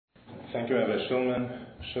Thank you, Rabbi Shulman,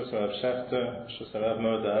 Shus Rav Shechter, Shus Rav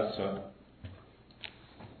Mordasra.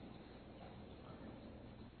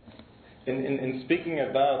 In speaking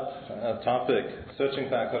about a topic, searching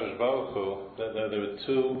for HaKadosh Baruch Hu, there are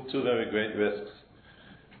two very great risks.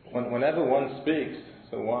 Whenever one speaks,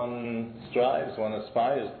 so one strives, one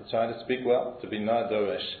aspires to try to speak well, to be Noah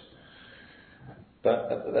Doresh.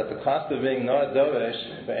 But at the cost of being Noah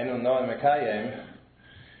Doresh, Ve'enu Noah Mekayem,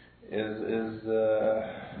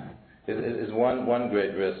 is one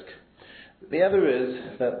great risk. The other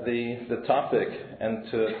is that the topic, and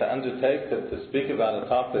to undertake to speak about a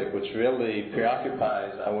topic which really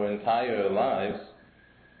preoccupies our entire lives,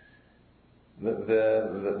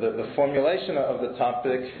 the formulation of the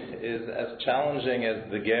topic is as challenging as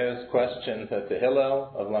the Ger's question to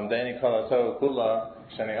Hillel of Lamdeni Kol HaTorah Kula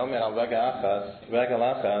Shani Omer Al Regel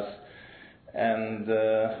Achas. And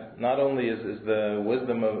not only is the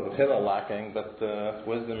wisdom of Hillel lacking, but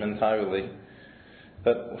wisdom entirely.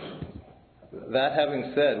 But that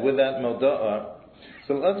having said, with that moda'ah,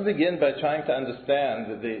 so let's begin by trying to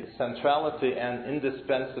understand the centrality and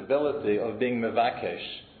indispensability of being mevakesh,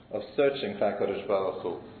 of searching for HaKadosh Baruch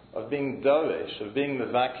Hu, of being doresh, of being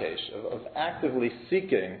mevakesh, of actively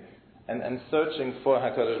seeking and searching for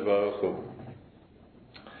HaKadosh Baruch Hu.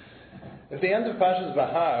 At the end of Parshas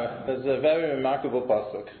Bahar, there's a very remarkable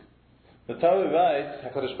pasuk. The Torah writes,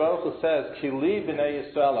 HaKadosh Baruch Hu says, Ki li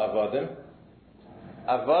b'nei Yisrael avodim,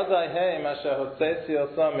 avodai heim asher hotzesi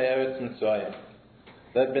osam me'eretz Mitzrayim.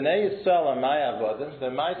 That b'nei Yisrael are my avodim,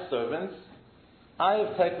 they're my servants, I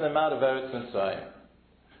have taken them out of Eretz Mitzrayim.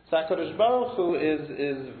 So HaKadosh Baruch Hu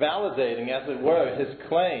is validating, as it were, his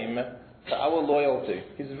claim to our loyalty.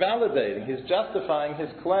 He's validating, he's justifying his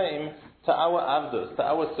claim to our avdus, to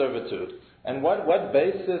our servitude. And what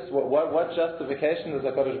basis, what justification does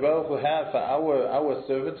HaKadosh Baruch Hu have for our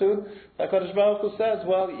servitude? HaKadosh Baruch Hu says,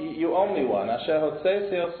 well, you owe me one. Asher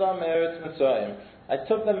hotzesi osam me'eretz Mitzrayim. I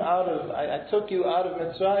took you out of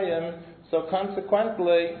Mitzrayim, so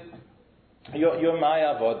consequently, you're my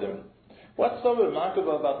avodim. What's so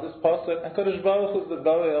remarkable about this pasuk? HaKadosh Baruch Hu is the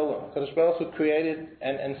Borei Olam. HaKadosh Baruch Hu created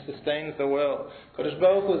and sustains the world. HaKadosh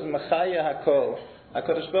Baruch Hu is Mechaya HaKol.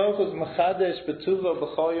 HaKadosh Baruch Hu is Mechadesh Betuvo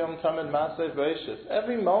B'chol Yom Tamid Maseh V'Eishes.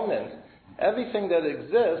 Every moment, everything that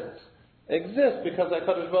exists because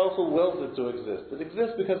HaKadosh Baruch Hu wills it to exist. It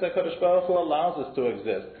exists because HaKadosh Baruch Hu allows us to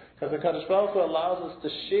exist. Because HaKadosh Baruch Hu allows us to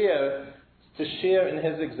share in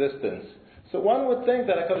His existence. So one would think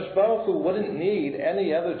that HaKadosh Baruch Hu wouldn't need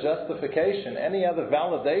any other justification, any other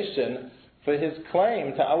validation for His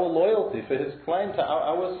claim to our loyalty, for His claim to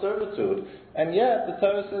our servitude. And yet, the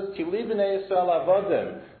Torah says, Ki li b'nei Yisrael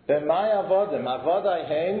avodim, they're my avodim, avodai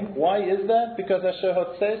heim. Why is that? Because Asher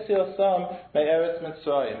hotzesi osam me'eretz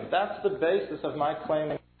Mitzrayim. That's the basis of my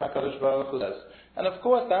claiming HaKadosh Baruch Hu says. And of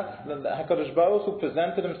course, that's the HaKadosh Baruch Hu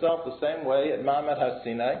presented Himself the same way at Ma'amad Har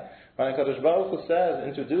Sinai. When HaKadosh Baruch Hu says,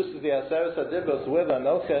 introduces the Aseret HaDibros with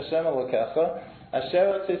Anochi Hashem Elokecha,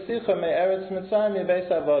 Asher hotzesicha me'eretz Mitzrayim yibeis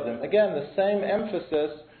avodim. Again, the same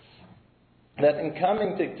emphasis that in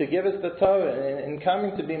coming to give us the Torah, in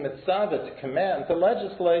coming to be mitzvah, to command, to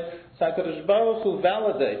legislate, HaKadosh Baruch Hu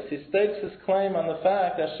validates, he stakes his claim on the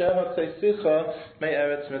fact, Asher hotzesicha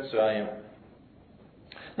me'eretz Mitzrayim.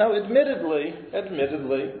 Now, admittedly,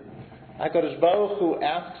 HaKadosh Baruch Hu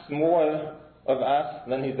asks more of us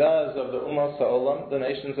than he does of the Umos HaOlam, the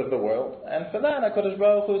nations of the world. And for that, HaKadosh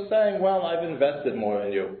Baruch Hu is saying, well, I've invested more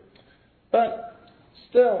in you. But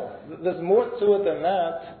still, there's more to it than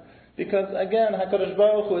that, because again, HaKadosh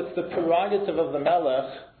Baruch Hu, it's the prerogative of the Melech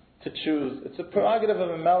to choose. It's a prerogative of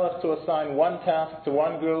a Melech to assign one task to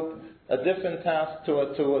one group, a different task to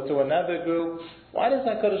another group. Why does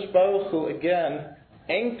HaKadosh Baruch Hu, again,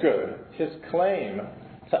 anchor his claim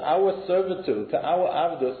to our servitude, to our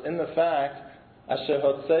avdus, in the fact, Asher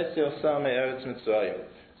hotzesi osam me'eretz Mitzrayim?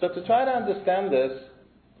 So to try to understand this,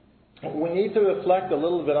 we need to reflect a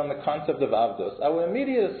little bit on the concept of avdus. Our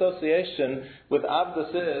immediate association with avdus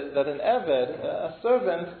is that an eved, a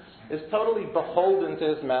servant, is totally beholden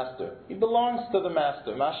to his master. He belongs to the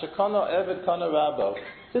master. Mashakono eved kono rabo.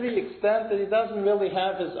 To the extent that he doesn't really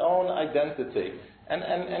have his own identity.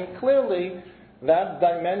 And clearly, that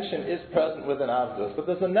dimension is present within avdus. But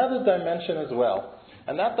there's another dimension as well.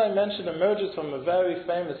 And that dimension emerges from a very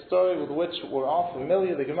famous story with which we're all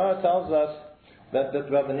familiar. The Gemara tells us that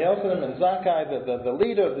Rabbi Yochanan ben Zakkai, the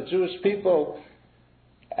leader of the Jewish people,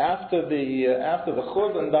 after the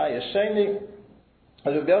Churban by Yesheni,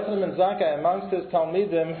 Rabbi Yochanan ben Zakkai, amongst his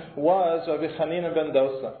Talmidim, was Rabbi Chanina ben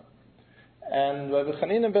Dosa. And Rabbi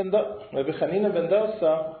Chanina ben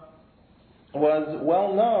Dosa was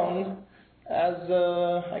well known as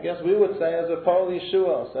I guess we would say, as a Pol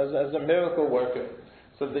Yeshuos, as a miracle worker.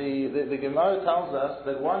 So the Gemara tells us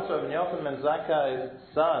that once Rabbi Yochanan ben Zakkai's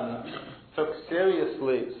son took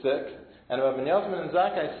seriously sick, and Rabbi Yochanan ben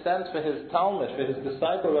Zakkai sent for his Talmud, for his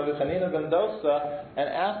disciple Rabbi Chanina ben Dosa, and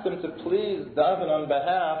asked him to please daven on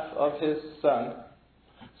behalf of his son.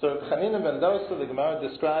 So Rabbi Chanina ben Dosa, the Gemara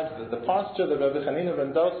describes the posture that Rabbi Chanina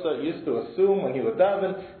ben Dosa used to assume when he would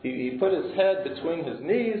daven. He put his head between his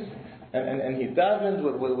knees, and he davened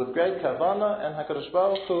with great kavana, and HaKadosh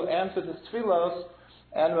Baruch Hu answered his tefillos,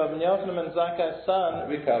 and Rabbi Yochanan ben Zakkai's son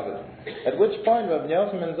recovered. At which point Rabbi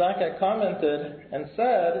Yochanan ben Zakkai commented and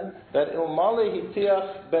said that Ilmali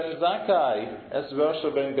hitiach ben Zakkai es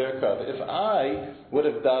Rosha ben Birkot. If I would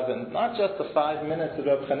have davened, not just the 5 minutes that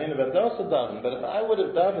Rabbi Chanina ben Dosa davened, but if I would have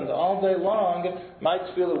davened all day long, my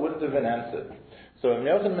tefillah wouldn't have been answered. So Rabbi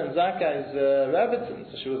Yochanan ben Zakkai's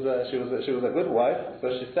Rebbetzin, so she was a good wife, so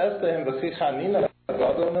she says to him, V'chi Chanina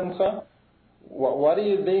gadol mincha? What are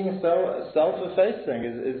you being so self-effacing?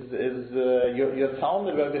 Is your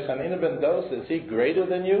Talmud, Rabbi Chanina ben Dosa, is he greater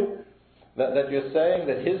than you? That you're saying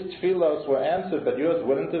that his tefillos were answered, but yours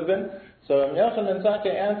wouldn't have been? So Rabbi Yochanan ben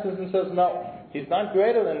Zakkai answers and says, no, he's not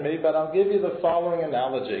greater than me, but I'll give you the following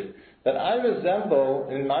analogy. That I resemble,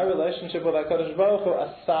 in my relationship with HaKadosh Baruch Hu,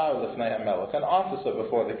 a sar l'fnei HaMelech, an officer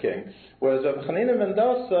before the king. Whereas Rabbi Chanina ben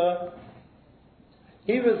Dosa,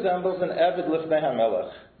 he resembles an eved l'fnei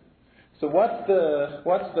HaMelech. So what's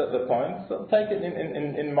the point? So take it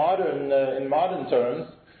in modern terms.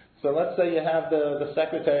 So let's say you have the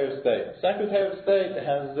Secretary of State. Secretary of State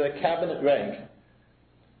has a cabinet rank.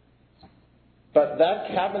 But that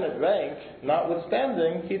cabinet rank,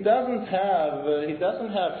 notwithstanding, he doesn't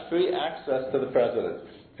have free access to the president.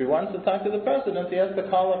 If he wants to talk to the president, he has to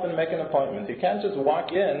call up and make an appointment. He can't just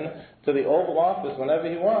walk in to the Oval Office whenever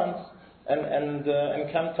he wants and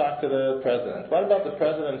come talk to the president. What about the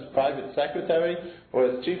president's private secretary or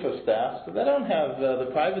his chief of staff? So they don't have,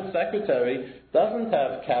 the private secretary doesn't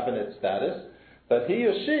have cabinet status, but he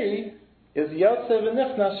or she is yotze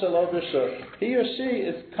v'nichnas shelo b'rshus. He or she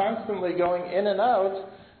is constantly going in and out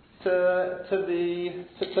to the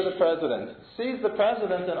president. Sees the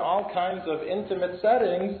president in all kinds of intimate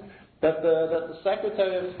settings that the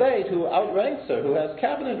Secretary of State, who outranks her, who has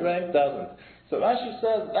cabinet rank, doesn't. So Rashi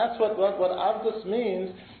says that's what Avdus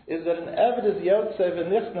means, is that an Eved is Yotze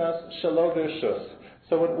v'nichnas shelo b'rshus.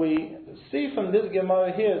 So what we see from this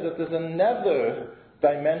Gemara here is that there's another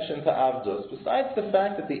dimension to Avdus. Besides the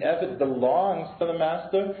fact that the Eved belongs to the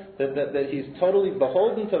master, that he's totally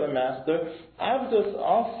beholden to the master, Avdus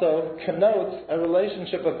also connotes a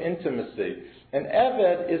relationship of intimacy. An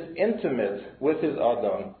Eved is intimate with his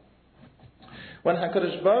Adon. When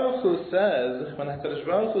HaKadosh Baruch Hu says,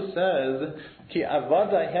 Ki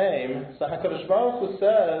avadayhem, so HaKadosh Baruch Hu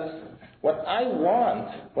says, what I want,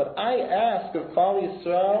 what I ask of Klal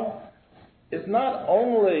Yisrael is not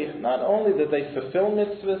only that they fulfill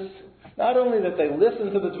mitzvahs, not only that they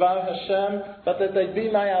listen to the Dvar Hashem, but that they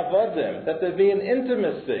be my avodim, that there be an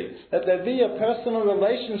intimacy, that there be a personal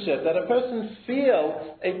relationship, that a person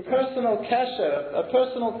feel a personal kesher, a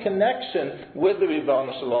personal connection with the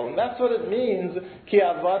Ribono Shel Olam. That's what it means, ki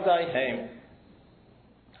avadayhem.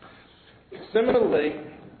 Similarly,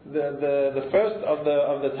 the first of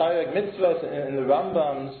the Taryag mitzvahs in the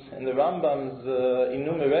Rambam's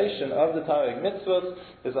enumeration of the Taryag mitzvahs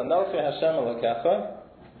is Anochi Hashem Elokecha.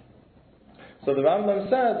 So the Rambam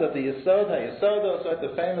says that the Yesod HaYesodos, right,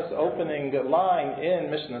 the famous opening line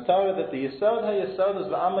in Mishnah Torah, that the Yesod HaYesodos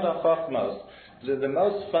v'Amar HaChochmos, the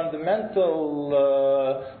most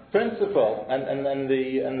fundamental principle and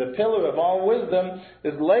the pillar of all wisdom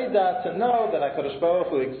is laid out to know that HaKadosh Baruch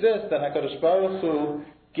Hu exists, that HaKadosh Baruch Hu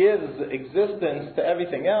gives existence to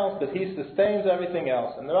everything else, that He sustains everything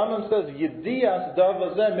else. And the Rambam says, Yediyas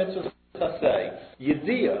davar zeh mitzvah saseh.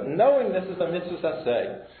 Yediyah, knowing this is a mitzvah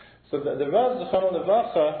saseh. So the Rav Zechron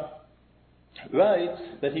Levacha writes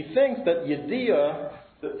that he thinks that Yediyah,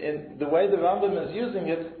 in the way the Rambam is using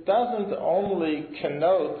it, doesn't only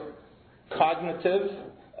connote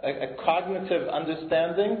a cognitive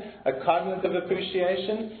understanding, a cognitive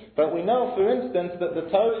appreciation, but we know, for instance, that the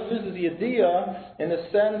Torah uses Yediyah in a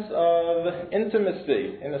sense of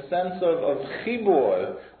intimacy, in a sense of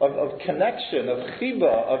chibur, of connection, of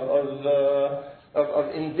chiba,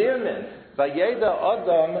 of endearment. Vayeda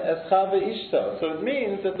Adam escha ve'ishto. So it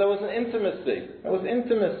means that there was an intimacy. There was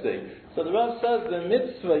intimacy. So the Rav says the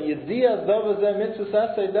mitzvah, Yediyah Dovah Zeh Mitzvah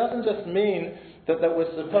Saseh, doesn't just mean that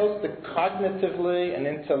we're supposed to cognitively and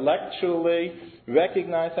intellectually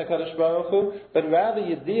recognize HaKadosh Baruch Hu, but rather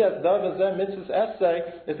Yediyas Davazeh Mitzvah's essay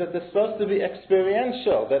is that they're supposed to be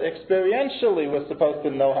experiential, that experientially we're supposed to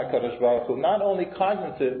know HaKadosh Baruch Hu, not only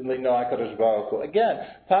cognitively know HaKadosh Baruch Hu. Again,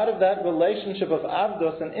 part of that relationship of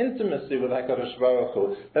Avdos and intimacy with HaKadosh Baruch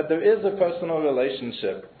Hu, that there is a personal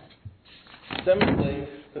relationship. Similarly,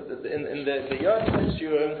 in the Yod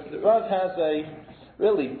shiurim, the Rav has a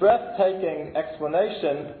really breathtaking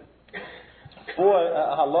explanation for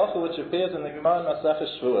a halacha which appears in the Gemara in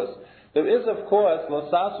Maseches Shavuos. There is, of course, Lo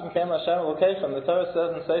Sasum Kem Hashem Elokeichem. The Torah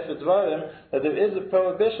says in Sefer Dvarim that there is a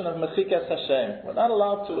prohibition of Mechikas Hashem. We're not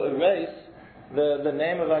allowed to erase the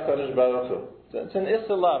name of HaKadosh Baruch Hu. It's an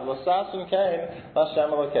Isalav, Lo Sasum Kem Hashem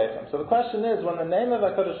Elokeichem. So the question is, when the name of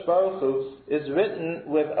HaKadosh Baruch Hu is written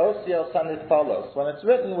with Osiel Sanit Palos, when it's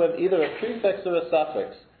written with either a prefix or a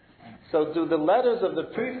suffix, so do the letters of the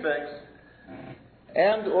prefix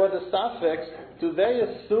and or the suffix, do they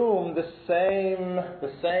assume the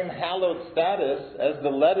same hallowed status as the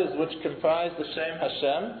letters which comprise the Shem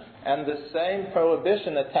Hashem, and the same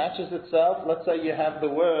prohibition attaches itself? Let's say you have the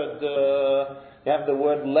word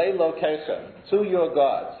Leilo Kechem, to your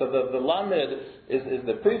God. So the Lamed is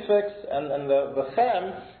the prefix, and the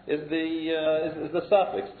Chem is the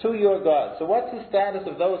suffix, to your God. So what's the status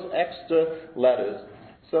of those extra letters?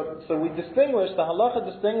 So we distinguish, the halacha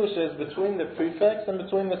distinguishes between the prefix and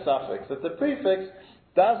between the suffix. That the prefix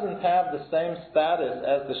doesn't have the same status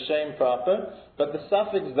as the shem proper, but the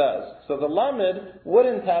suffix does. So the lamed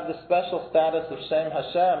wouldn't have the special status of Shem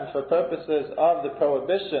Hashem for purposes of the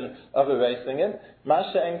prohibition of erasing it.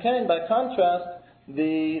 Masha and Kain, by contrast,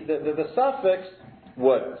 the suffix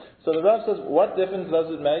would. So the Rav says, what difference does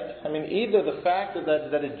it make? I mean, either the fact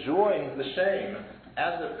that it joins the shem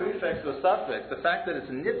as a prefix or suffix, the fact that it's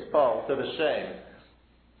nitzpal to the shem,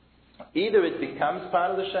 either it becomes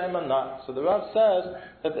part of the shem or not. So the Rav says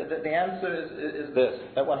that the answer is this,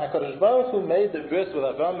 that when HaKadosh Baruch Hu made the bris with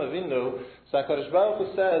Avraham Avinu, so HaKadosh Baruch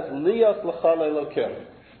Hu says, Liyos l'chal elokim.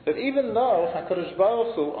 That even though HaKadosh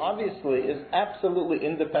Baruch Hu obviously is absolutely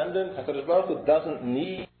independent, HaKadosh Baruch Hu doesn't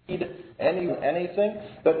need anything,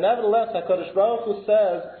 but nevertheless HaKadosh Baruch Hu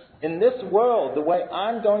says, in this world, the way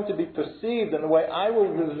I'm going to be perceived and the way I will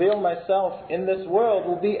reveal myself in this world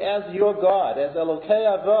will be as your God, as Elokei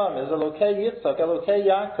Avram, as Elokei Yitzchak, Elokei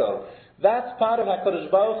Yaakov. That's part of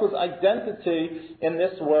HaKadosh Baruch Hu's identity in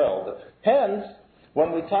this world. Hence,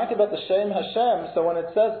 when we talk about the Shem Hashem, so when it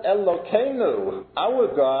says Elokeinu,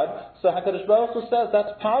 our God, so HaKadosh Baruch Hu says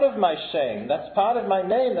that's part of my Shem, that's part of my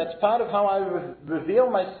name, that's part of how I reveal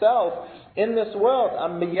myself in this world.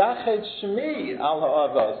 I'm Miyached Shmi al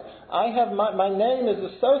Ha'avos. I have my name is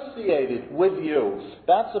associated with you.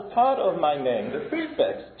 That's a part of my name. The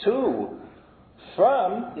prefix, to,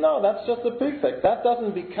 from, no, that's just a prefix. That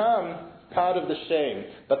doesn't become part of the shem.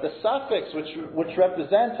 But the suffix, which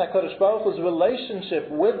represents HaKadosh Baruch Hu's relationship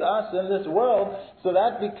with us in this world, so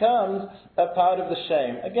that becomes a part of the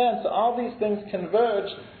shem. Again, so all these things converge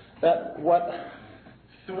that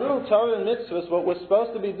through Torah and mitzvahs, what we're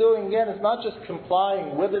supposed to be doing, again, is not just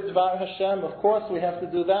complying with the Dvar Hashem. Of course we have to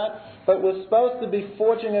do that, but we're supposed to be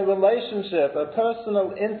forging a relationship, a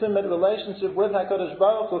personal, intimate relationship with HaKadosh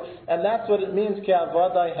Baruch Hu, and that's what it means, ki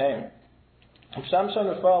avodah haim.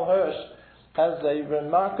 Shamshon Raphael Hirsch has a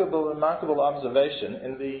remarkable observation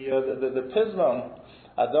in the Pismon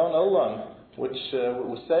Adon Olam, which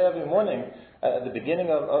we say every morning at the beginning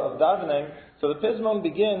of davening. So the Pismon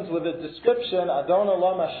begins with a description, Adon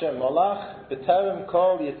Olam Hashem, Molach b'terem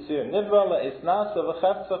kol yitzir, nivra le'isnasa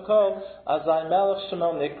v'chefza kol, azay melech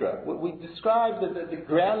shemel nikra. We describe the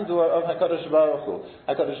grandeur of HaKadosh Baruch Hu,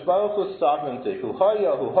 HaKadosh Baruch Hu's sovereignty, hu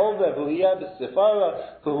hoya, hu hove, hu yeh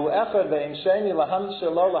b'sifara, hu echad ve'in sheni laham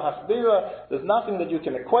shelo lahachbira. There's nothing that you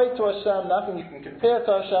can equate to Hashem, nothing you can compare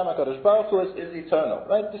to Hashem. HaKadosh Baruch Hu is eternal.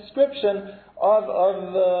 Right? Description of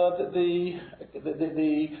the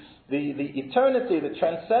eternity, the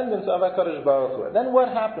transcendence of HaKadosh Baruch Hu. And then what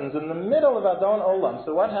happens in the middle of Adon Olam?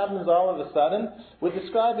 So what happens all of a sudden? We're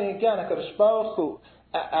describing again HaKadosh Baruch Hu,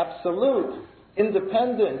 absolute,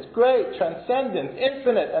 independent, great, transcendent,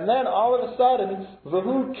 infinite. And then all of a sudden,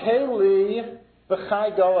 V'hu Keli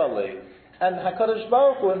V'chai Goali. And HaKadosh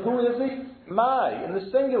Baruch Hu, and who is he? My, in the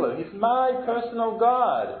singular. He's my personal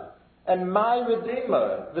God. And my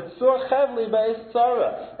Redeemer, V'tzur Chevli Be'ez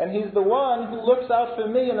Tzara, and He's the one who looks out for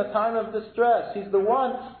me in a time of distress. He's the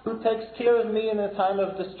one who takes care of me in a time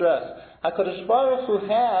of distress. HaKadosh Baruch Hu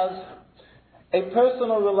has a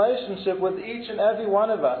personal relationship with each and every one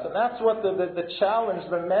of us, and that's what the challenge,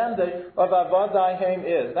 the mandate of Avodah Haim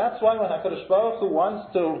is. That's why when HaKadosh Baruch Hu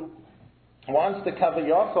wants to wants to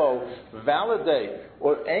kaviyachol validate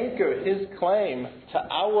or anchor his claim to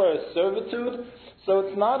our servitude. So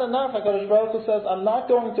it's not enough. HaKadosh Baruch Hu says, I'm not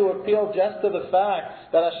going to appeal just to the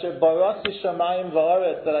fact that Asher barasi shamayim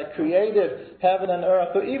va'aretz, that I created heaven and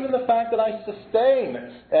earth, or even the fact that I sustain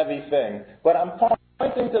everything. But I'm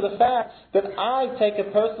pointing to the fact that I take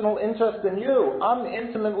a personal interest in you. I'm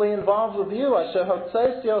intimately involved with you. Asher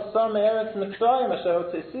hotzeisi osam me'eretz Mitzrayim, Asher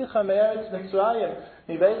hotzeisicha me'eretz Mitzrayim,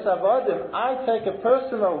 mibeis avodim. I take a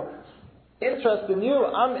personal interest in you.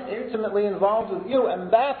 I'm intimately involved with you,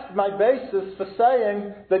 and that's my basis for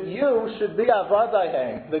saying that you should be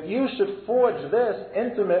avadayim, that you should forge this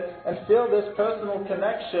intimate and feel this personal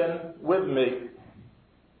connection with me.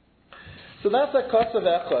 So that's a kosav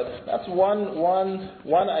echad. That's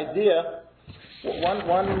one idea,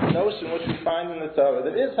 one notion which we find in the Torah.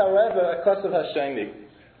 There is, however, a kosav hasheni.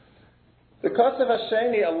 The kosav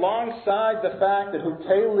hasheni, alongside the fact that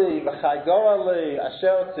huteli v'chaygoali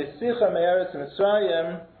asher tzisicha me'eretz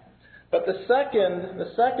Mitzrayim, but the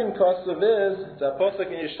second kosav is the pasuk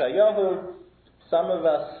in Yeshayahu. Some of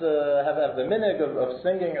us have the minhag of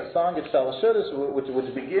singing a song at Shalashudis,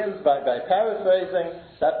 which begins by paraphrasing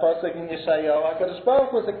that pasuk in Yeshayahu. HaKadosh Baruch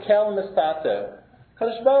Hu is a kel mistater.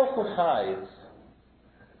 HaKadosh Baruch Hu hides.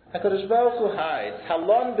 HaKadosh Baruch Hu hides.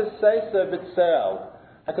 Halon b'seisa b'tzel.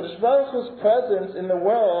 HaKadosh Baruch Hu's presence in the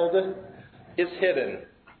world is hidden.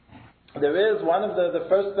 There is one of the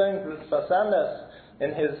first things that Sfas Emes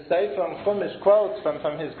in his Sefer on Chumash quotes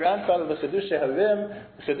from his grandfather, the Chidushei Harim.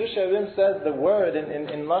 The Chidushei Harim says the word in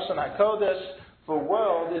Lashon HaKodesh for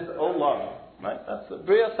world is olam. Right? That's the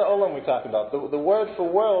Brias HaOlam we talk about. The word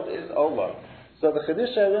for world is olam. So the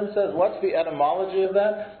Chidushei Harim says, what's the etymology of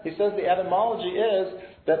that? He says the etymology is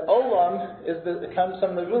that olam comes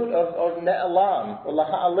from the root of ne'alam, or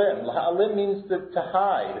laha'alim. Laha'alim means to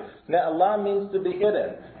hide. Ne'alam means to be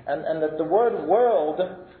hidden. And that the word world,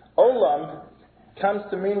 olam, comes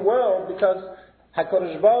to mean world because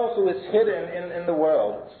HaKadosh Baruch Hu is hidden in the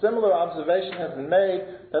world. Similar observation has been made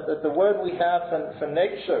that the word we have for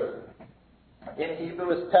nature in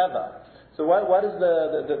Hebrew is teva. So what is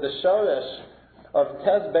the shoresh of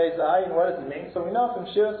Tez Beis Ayin? What does it mean? So we know from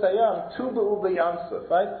Shir Sayam, Tubu B'Yamsuf,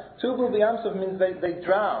 right? Tubu B'Yamsuf means they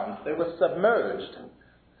drowned, they were submerged.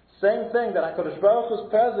 Same thing, that HaKadosh Baruch Hu's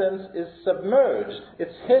presence is submerged.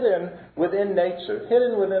 It's hidden within nature,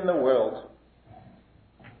 hidden within the world.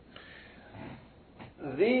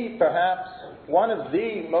 Perhaps one of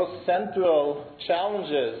the most central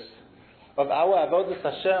challenges of our Avodas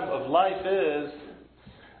Hashem, of life, is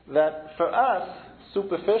that for us,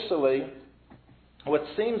 superficially, what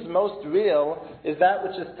seems most real is that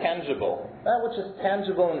which is tangible. That which is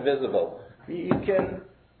tangible and visible. You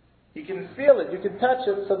can feel it, you can touch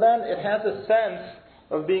it, so then it has a sense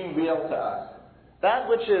of being real to us. That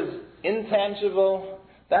which is intangible,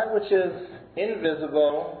 that which is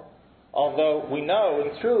invisible, although we know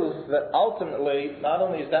in truth that ultimately, not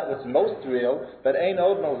only is that what's most real, but ein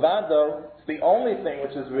od milvado, it's the only thing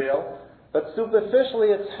which is real, but superficially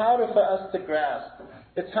it's harder for us to grasp.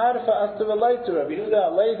 It's harder for us to relate to. Rabbi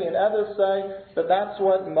Yehuda Halevi and others say that that's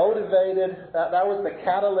what motivated, that was the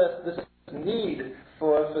catalyst, this need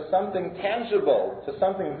for something tangible, for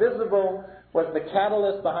something visible, was the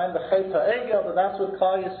catalyst behind the Chet HaEgel, that's what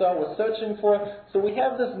Klal Yisrael was searching for. So we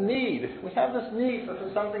have this need for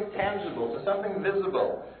something tangible, for something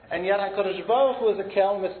visible. And yet HaKadosh Baruch Hu is a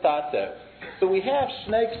kel mistater. So we have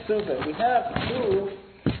Shnei Ksuvim, we have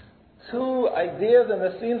two ideas, and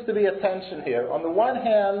there seems to be a tension here. On the one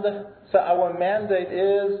hand, so our mandate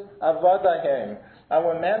is avadahem.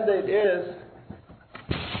 Our mandate is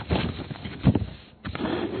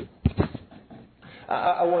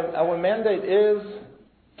our mandate is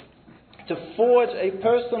to forge a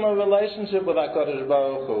personal relationship with HaKadosh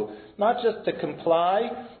Baruch Hu. Not just to comply,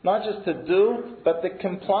 not just to do, but the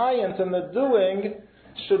compliance and the doing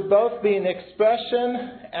should both be an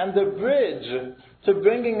expression and a bridge to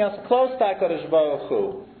bringing us close to HaKadosh Baruch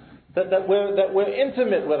Hu. That we're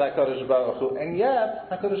intimate with HaKadosh Baruch Hu. And yet,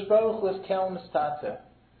 HaKadosh Baruch Hu is kel mistater.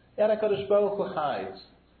 Yet HaKadosh Baruch Hu hides.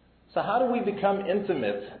 So how do we become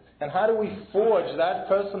intimate? And how do we forge that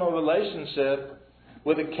personal relationship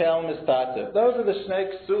with a kel mistater? Those are the Shnei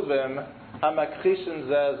Ksuvim hamakrishin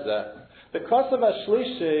zeh. The kosav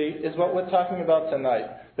hashlishi is what we're talking about tonight.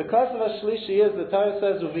 The kosav hashlishi is, the Torah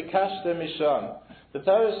says, uvikashte mishon. The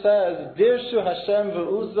Torah says, dirshu Hashem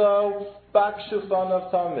v'uzo bakshu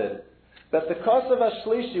fonav tamid. That the kosav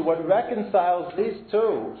hashlishi, what reconciles these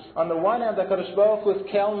two, on the one hand, HaKadosh Baruch Hu is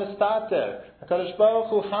kel mistater. HaKadosh Baruch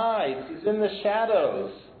Hu hides, he's in the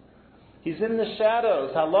shadows. He's in the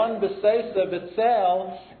shadows. Halon b'seisa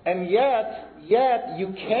b'tzel. And yet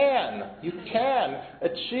you can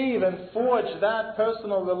achieve and forge that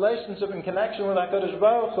personal relationship and connection with HaKadosh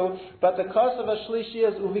Baruch Hu. But the cause of Ashlishi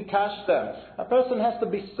is uvikashtem. A person has to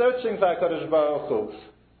be searching for HaKadosh Baruch Hu.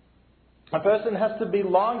 A person has to be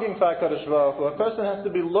longing for HaKadosh Baruch Hu. A person has to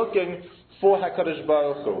be looking for HaKadosh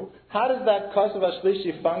Baruch Hu. How does that cause of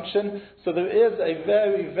Ashlishi function? So there is a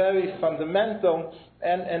very, very fundamental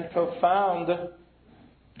and profound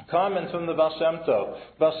comment from the Baal Shem Tov.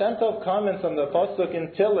 Baal Shem Tov comments on the pasuk in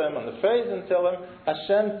Tillim, on the phrase in Tillim,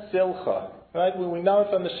 Hashem Tzilcha. Right? We know it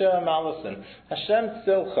from the Shira Malison. Hashem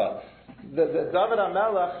Tzilcha. The David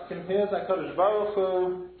HaMelech compares HaKadosh Baruch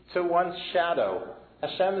Hu to one's shadow.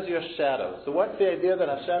 Hashem is your shadow. So what's the idea that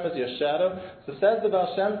Hashem is your shadow? So says the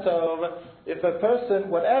Baal Shem Tov, if a person,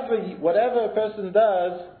 whatever a person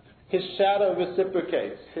does, his shadow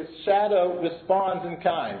reciprocates. His shadow responds in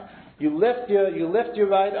kind. You lift your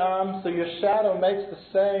right arm, so your shadow makes the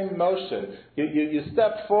same motion. You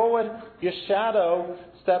step forward, your shadow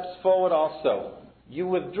steps forward also. You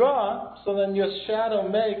withdraw, so then your shadow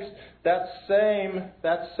makes that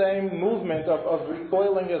same movement of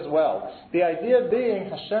recoiling as well. The idea being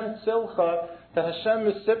Hashem Tzilcha, that Hashem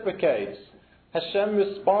reciprocates, Hashem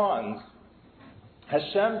responds,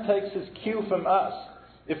 Hashem takes his cue from us.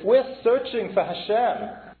 If we're searching for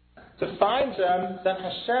Hashem, to find Him, then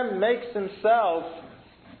Hashem makes Himself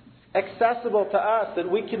accessible to us, that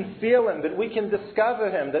we can feel Him, that we can discover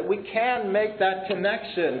Him, that we can make that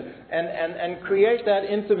connection and create that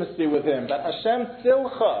intimacy with Him. But Hashem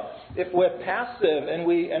Tzilcha, if we're passive and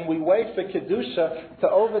we wait for Kedusha to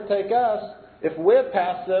overtake us, if we're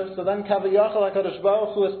passive, so then Kaviyachal HaKadosh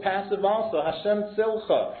Baruch Hu is passive also, Hashem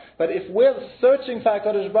Tzilcha. But if we're searching for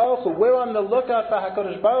HaKadosh Baruch Hu, we're on the lookout for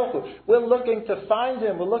HaKadosh Baruch Hu, we're looking to find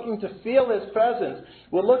Him, we're looking to feel His presence,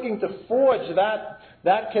 we're looking to forge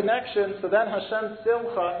that connection, so then Hashem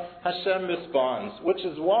Tzilcha, Hashem responds. Which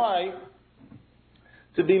is why,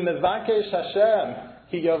 to be Mevakesh Hashem,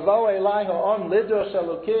 Ki Yavo Elai Ha'om Lidosh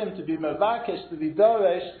Elokim, to be Mevakesh, to be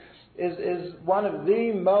Doresh, is one of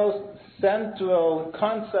the most central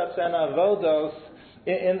concepts and avodos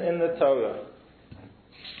in the Torah.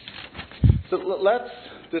 So let's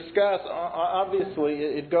discuss, obviously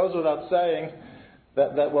it goes without saying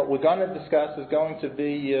that what we're going to discuss is going to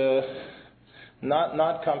be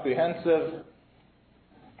not comprehensive,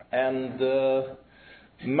 and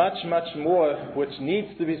much more which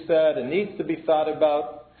needs to be said and needs to be thought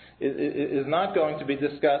about is not going to be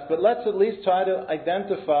discussed, but let's at least try to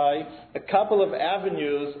identify a couple of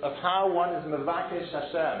avenues of how one is mevakesh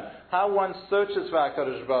Hashem, how one searches for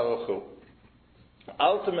HaKadosh Baruch Hu.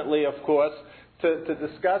 Ultimately, of course, to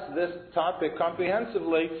discuss this topic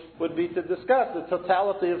comprehensively would be to discuss the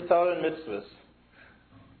totality of Torah and mitzvahs.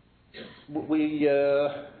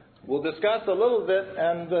 We'll discuss a little bit,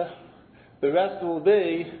 and the rest will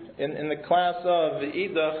be in the class of the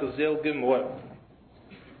Idach Zil Gemur.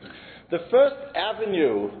 The first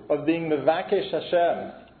avenue of being mevakesh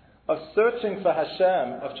Hashem, of searching for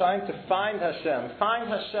Hashem, of trying to find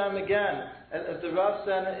Hashem again, as the Rav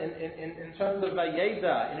said in terms of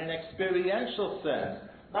vayeda, in an experiential sense,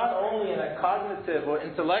 not only in a cognitive or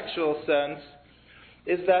intellectual sense,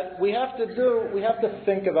 is that we have to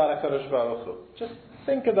think about HaKadosh Baruch Hu. Just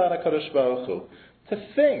think about HaKadosh Baruch Hu. To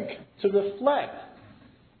think, to reflect,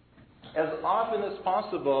 as often as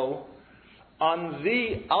possible, on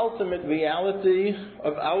the ultimate reality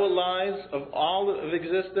of our lives, of all of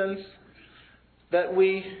existence, that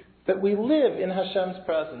we live in Hashem's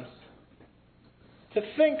presence. To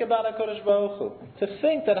think about HaKadosh Baruch Hu. To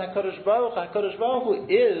think that HaKadosh Baruch Hu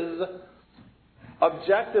is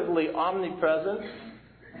objectively omnipresent.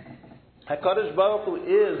 HaKadosh Baruch Hu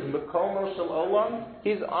is Mekomo Shel Olam.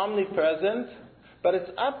 He's omnipresent. But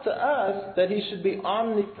it's up to us that He should be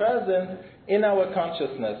omnipresent in our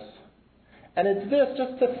consciousness. And it's this,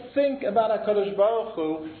 just to think about HaKadosh Baruch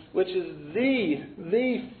Hu, which is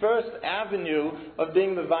the first avenue of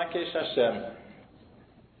being mevakesh Hashem.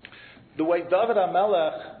 The way David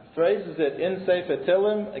HaMelech phrases it in Sefer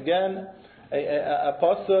Tillim, again, a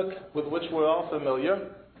pasuk with which we're all familiar,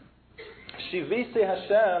 Shivisi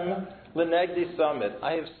Hashem l'negdi samid.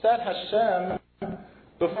 I have set Hashem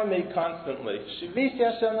before me constantly. Shivisi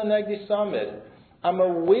Hashem l'negdi samid. I'm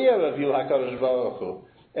aware of you, HaKadosh Baruch Hu.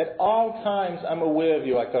 At all times, I'm aware of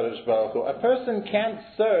you, HaKadosh Baruch Hu. A person can't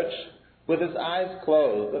search with his eyes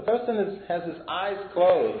closed. A person has his eyes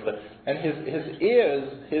closed and his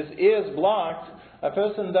ears blocked. A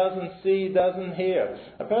person doesn't see, doesn't hear.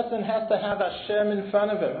 A person has to have Hashem in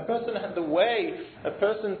front of him. A person has the way a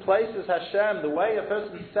person places Hashem, the way a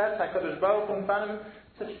person sets HaKadosh Baruch Hu in front of him,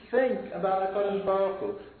 to think about HaKadosh Baruch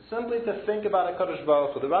Hu. Simply to think about HaKadosh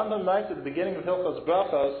Baruch Hu. The Rambam writes at the beginning of Hilchos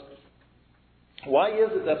Brachos, why is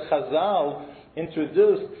it that Chazal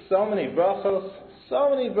introduced so many brachos? So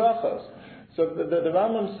many brachos. So the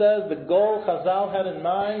Rambam says the goal Chazal had in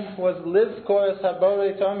mind was Lizkor es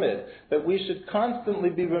Haborei Tamid, that we should constantly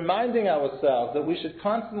be reminding ourselves, that we should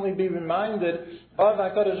constantly be reminded of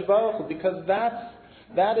HaKadosh Baruch Hu, because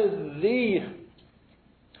that is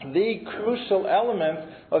the crucial element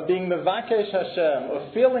of being Mevakesh Hashem, or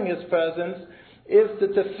feeling His presence, is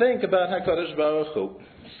to think about HaKadosh Baruch Hu.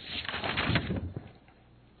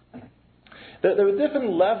 There are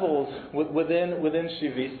different levels within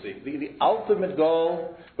Shivisi. The ultimate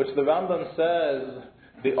goal, which the Rambam says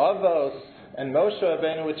the Avos and Moshe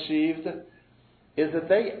Rabbeinu achieved, is that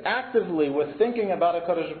they actively were thinking about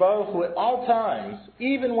HaKadosh Baruch Hu at all times,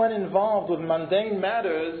 even when involved with mundane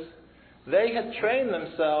matters. They had trained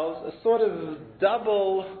themselves a sort of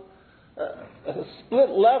double, a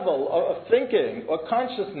split level of thinking or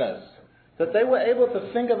consciousness, that they were able to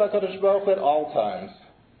think of HaKadosh Baruch Hu at all times.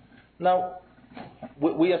 Now,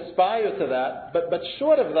 we aspire to that, but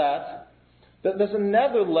short of that, there's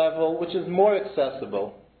another level which is more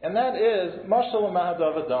accessible, and that is Mashal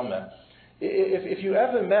Mahadav Adome. If you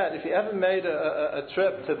ever made a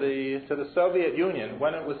trip to the Soviet Union,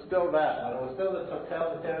 when it was still that, when it was still the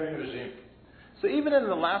totalitarian regime. So even in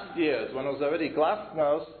the last years, when it was already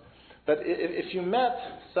glasnost, that if you met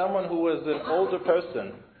someone who was an older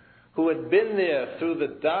person, who had been there through the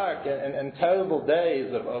dark and terrible days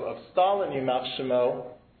of Stalin, Yimach Shemo,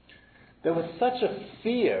 there was such a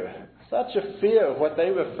fear of what they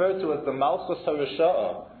referred to as the Malchus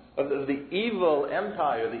HaRasha'ah, of the evil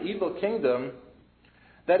empire, the evil kingdom,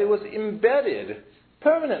 that it was embedded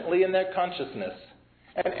permanently in their consciousness.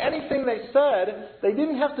 And anything they said, they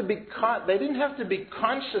didn't have to be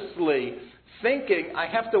consciously thinking, I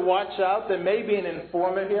have to watch out, there may be an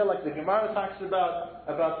informer here, like the Gemara talks about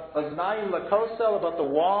Oznayim Lakosel, about the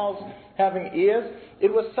walls having ears.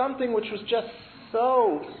 It was something which was just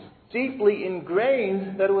so deeply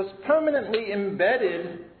ingrained that it was permanently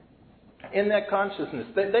embedded in their consciousness.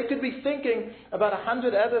 They could be thinking about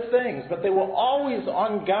 100 other things, but they were always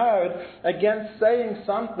on guard against saying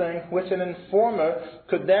something which an informer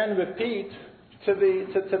could then repeat to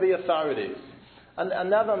the authorities.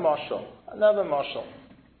 Another mashal.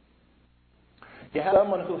 You have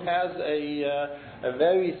someone who has a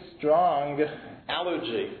very strong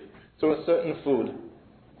allergy to a certain food,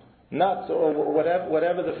 nuts or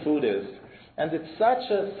whatever the food is. And it's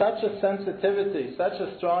such a sensitivity, such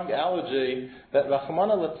a strong allergy that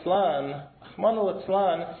Rahman al-Itzlan,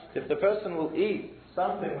 if the person will eat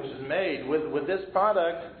something which is made with this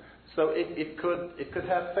product, so it could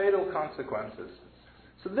have fatal consequences.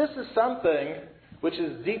 So this is something which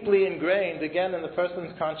is deeply ingrained, again, in the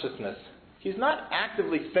person's consciousness. He's not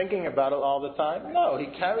actively thinking about it all the time. No, he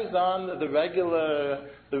carries on the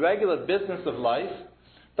regular business of life.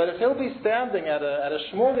 But if he'll be standing at a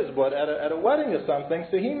smorgasbord, at a wedding or something,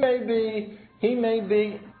 so he may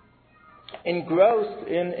be engrossed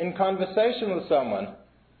in conversation with someone.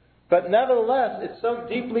 But nevertheless, it's so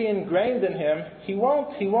deeply ingrained in him, he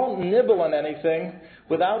won't nibble on anything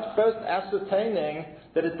without first ascertaining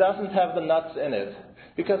that it doesn't have the nuts in it.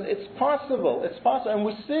 Because it's possible, and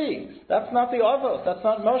we see, that's not the Avos, that's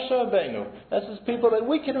not Moshe Rabbeinu, this is people that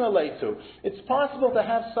we can relate to. It's possible to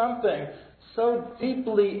have something so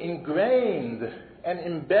deeply ingrained and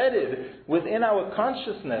embedded within our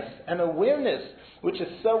consciousness and awareness, which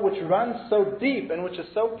runs so deep and which is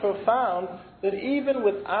so profound, that even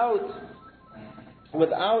without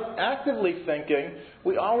actively thinking,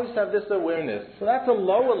 we always have this awareness. So that's a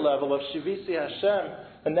lower level of Shivisi Hashem,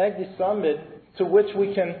 a Negdi Samid, to which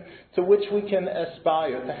we can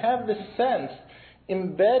aspire, to have this sense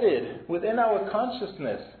embedded within our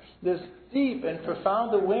consciousness, this deep and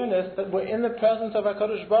profound awareness that we're in the presence of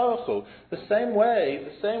HaKadosh Baruch Hu. The same way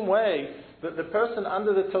that the person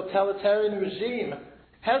under the totalitarian regime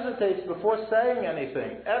hesitates before saying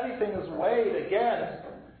anything. Everything is weighed against.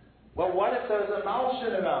 Well, what if there's a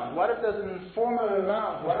malshin around? What if there's an informer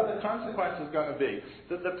around? What are the consequences going to be?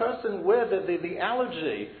 The person with the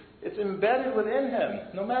allergy, it's embedded within him,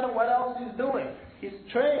 no matter what else he's doing. He's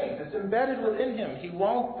trained. It's embedded within him. He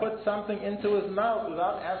won't put something into his mouth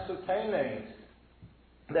without ascertaining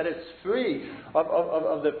that it's free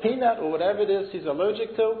of the peanut or whatever it is he's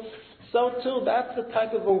allergic to. So too, that's the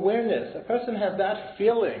type of awareness. A person has that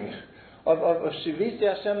feeling of Shivisi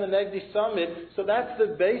Hashem the Negdi Summit. So that's the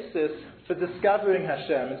basis for discovering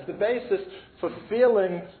Hashem. It's the basis for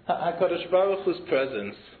feeling HaKadosh Baruch Hu's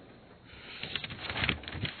presence.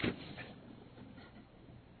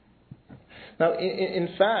 Now, in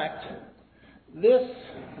fact, this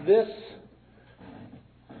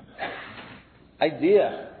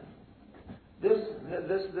idea, this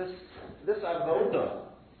avoda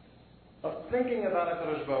of thinking about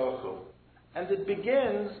HaKadosh Baruch Hu, and it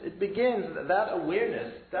begins that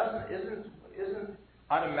awareness isn't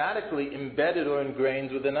automatically embedded or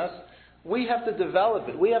ingrained within us. We have to develop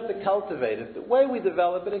it. We have to cultivate it. The way we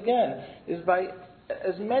develop it, again, is by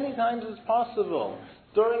as many times as possible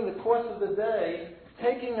during the course of the day,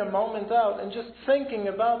 taking a moment out and just thinking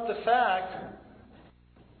about the fact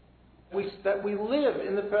that we live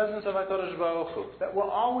in the presence of HaKadosh Baruch Hu, that we're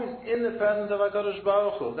always in the presence of HaKadosh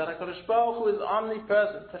Baruch Hu, that HaKadosh Baruch Hu is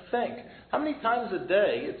omnipresent. To think, how many times a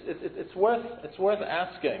day, it's worth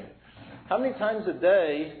asking, how many times a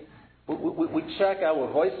day we check our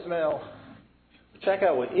voicemail, we check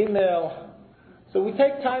our email, so we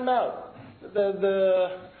take time out.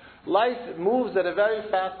 The life moves at a very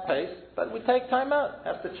fast pace, but we take time out. I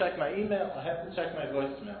have to check my email, I have to check my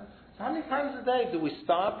voicemail. So how many times a day do we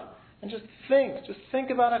stop and just think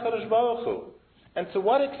about HaKadosh Baruch Hu? And to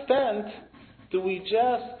what extent do we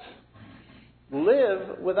just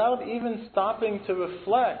live without even stopping to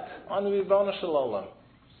reflect on the Ribono Shel Olam?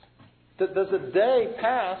 Does a day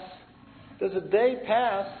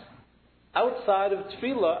pass outside of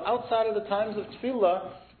tefillah, outside of the times of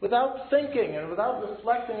tefillah, without thinking and without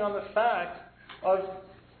reflecting on the fact of,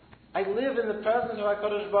 I live in the presence of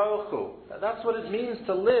HaKadosh Baruch Hu. That's what it means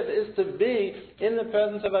to live, is to be in the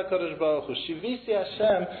presence of HaKadosh Baruch Hu. Shivisi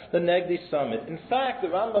Hashem, the Negdi Summit. In fact, the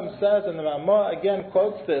Rambam says, and the Ramah again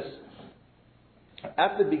quotes this,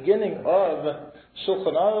 at the beginning of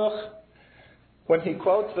Shulchan Aruch, when he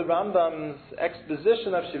quotes the Rambam's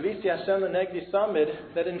exposition of Shivisi Hashem, the Negdi Summit,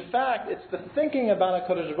 that in fact it's the thinking about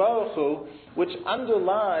HaKadosh Baruch Hu which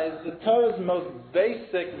underlies the Torah's most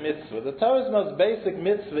basic mitzvah. The Torah's most basic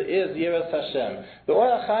mitzvah is Yiras Hashem. The Or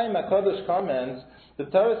HaChaim HaKadosh comments, the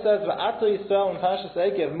Torah says, V'ata Yisrael in Parshas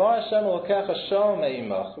Eikev, Ma Hashem Elokecha Shalom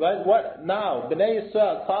Eimach. Right? What now? B'nai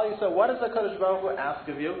Yisrael, Klal Yisrael, what does HaKadosh Baruch Hu ask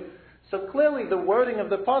of you? So clearly the wording of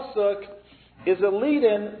the pasuk is a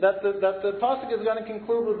lead-in that the pasuk is going to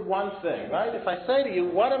conclude with one thing, right? If I say to you,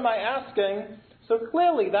 what am I asking? So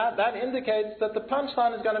clearly that indicates that the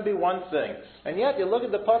punchline is going to be one thing. And yet you look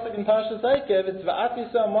at the pasuk in Parshas Eikev, it's V'at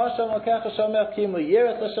Yisrael Moshe Elokecha Shomer Kim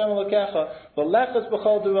L'Yiras Hashem Elokecha V'lechas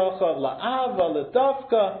B'chol Durochav La'ava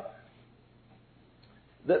L'Dovka.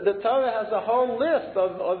 The Torah has a whole list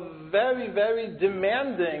of very, very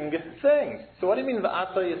demanding things. So what do you mean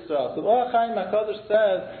V'ata Yisrael? So Or HaChaim HaKadosh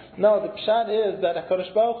says, no, the pshat is that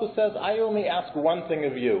HaKadosh Baruch Hu says, I only ask one thing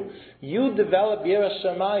of you. You develop Yiras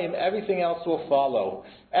Shamayim, everything else will follow.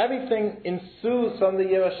 Everything ensues from the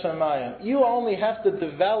Yiras Shamayim. You only have to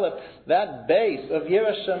develop that base of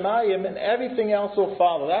Yiras Shamayim and everything else will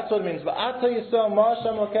follow. That's what it means. V'ata Yisrael Moshe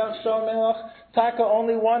Elokecha Shalom Eimach. Taka,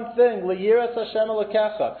 only one thing, L'Yiras Hashem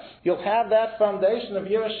Elokecha. You'll have that foundation of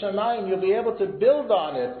Yiras Shamayim, you'll be able to build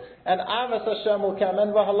on it, and Avas Hashem will come,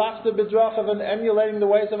 and V'halachta B'drachav, and emulating the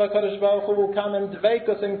ways of HaKadosh Baruch Hu will come, and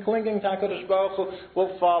Dveikus, and clinging to HaKadosh Baruch Hu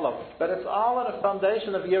will follow. But it's all on a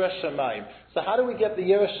foundation of Yiras Shamayim. So how do we get the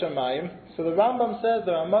Yiras Shamayim? So the Rambam says,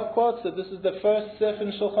 the Rambam quotes that this is the first sif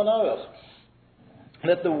in Shulchan Aruch,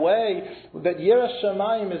 that the way that Yiras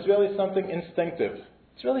Shamayim is really something instinctive.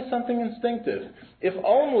 It's really something instinctive. If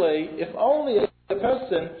only a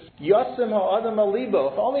person, Yosim Ha'adam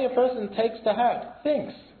Alibo, if only a person takes to heart,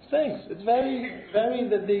 thinks. It's very, very,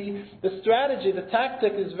 the strategy, the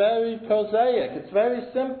tactic is very prosaic. It's very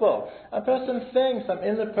simple. A person thinks, I'm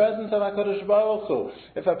in the presence of HaKadosh Baruch Hu.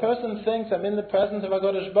 If a person thinks, I'm in the presence of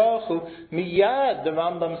HaKadosh Baruch Hu, miyad, the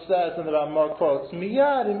Rambam says, and the Rambam quotes,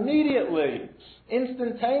 miyad, immediately,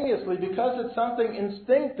 instantaneously, because it's something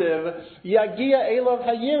instinctive, yagia elov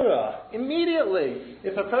hayira, immediately.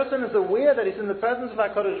 If a person is aware that he's in the presence of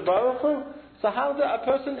HaKadosh Baruch Hu, so how does a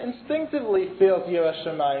person instinctively feels Yiras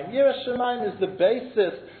Shamayim? Yiras Shamayim is the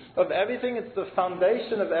basis of everything. It's the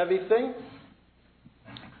foundation of everything.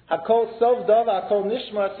 Hakol Sov Dava, Hakol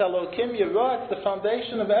Nishma Elokim Yirah. It's the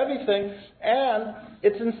foundation of everything, and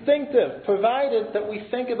it's instinctive, provided that we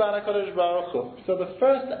think about HaKadosh Baruch Hu. So the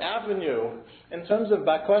first avenue, in terms of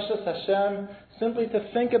Bakashas Hashem, simply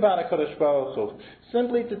to think about HaKadosh Baruch Hu,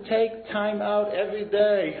 simply to take time out every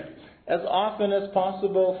day, as often as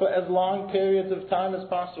possible, for as long periods of time as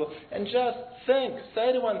possible, and just think,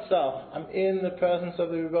 say to oneself, I'm in the presence of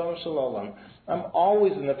the Ribono Shel Olam. I'm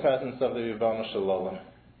always in the presence of the Ribono Shel Olam.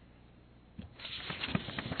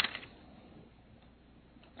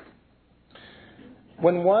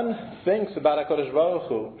 When one thinks about HaKadosh Baruch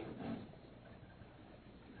Hu,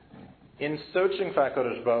 in searching for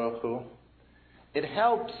HaKadosh Baruch Hu, it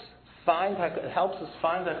helps it helps us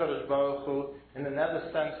find HaKadosh Baruch Hu in another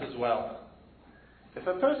sense as well. If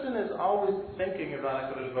a person is always thinking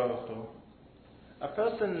about HaKadosh Baruch Hu, a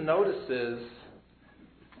person notices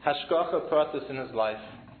hashgacha pratis in his life.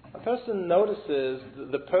 A person notices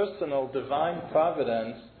the personal divine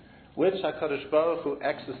providence which HaKadosh Baruch Hu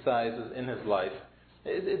exercises in his life.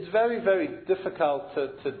 It's very, very difficult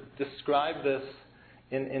to describe this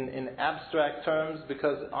in abstract terms,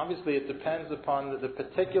 because obviously it depends upon the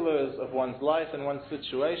particulars of one's life and one's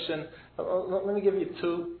situation. Let me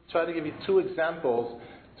try to give you two examples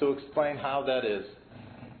to explain how that is.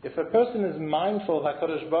 If a person is mindful of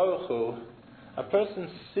HaKadosh Baruch Hu, a person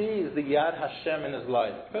sees the Yad Hashem in his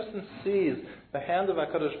life. A person sees the hand of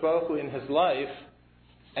HaKadosh Baruch Hu in his life,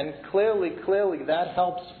 and clearly that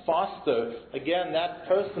helps foster, again, that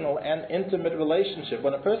personal and intimate relationship.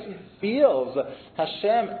 When a person feels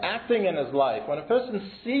Hashem acting in his life, when a person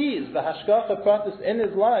sees the Hashgacha Pratis in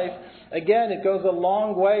his life, again, it goes a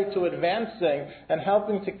long way to advancing and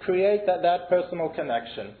helping to create that personal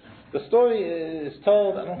connection. The story is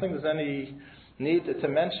told, I don't think there's any need to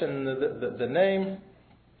mention the name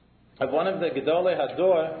of one of the Gedolei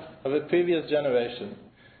Hador of a previous generation.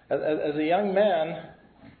 As a young man,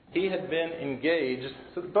 he had been engaged.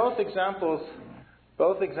 So both examples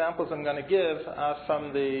I'm going to give are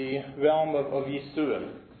from the realm of Yisurim,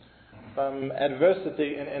 from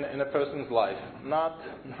adversity in a person's life. Not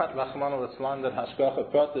Rahman al-Islam, that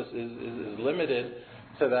Hashgacha Pratis is limited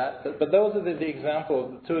to that, but those are the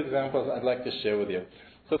two examples I'd like to share with you.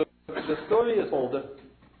 So the story is told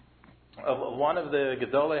of one of the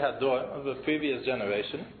Gedolei Hador of a previous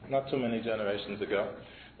generation, not too many generations ago,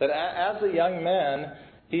 that as a young man,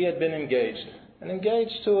 he had been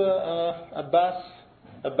engaged to a bas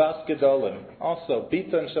gedolim, also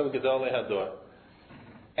Bitan Shel Gedolei Hador,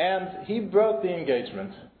 and he broke the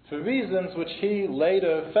engagement for reasons which he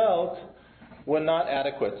later felt were not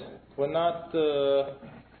adequate, were not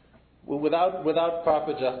without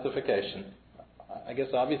proper justification. I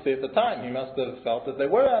guess obviously at the time he must have felt that they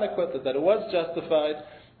were adequate, that it was justified,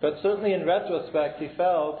 but certainly in retrospect he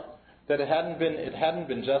felt that it hadn't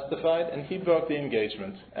been justified, and he broke the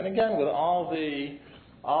engagement. And again, with all the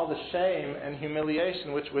shame and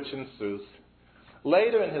humiliation which ensues.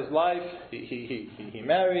 Later in his life, he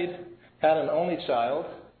married, had an only child,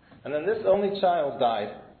 and then this only child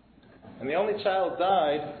died. And the only child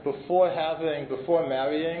died before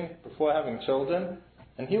marrying, before having children,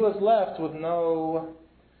 and he was left with no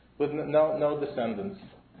descendants.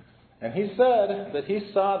 And he said that he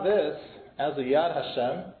saw this as a Yad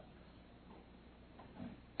Hashem,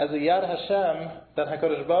 that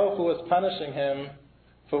HaKadosh Baruch Hu was punishing him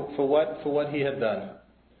for what he had done.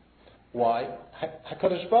 Why?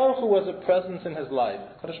 HaKadosh Baruch Hu was a presence in his life.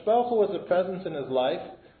 HaKadosh Baruch Hu was a presence in his life,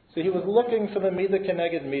 so he was looking for the Midah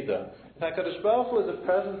Keneged Midah. If HaKadosh Baruch Hu is a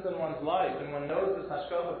presence in one's life, and one knows this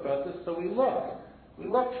Hashgacha Pratis, so we look. We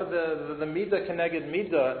look for the Midah Keneged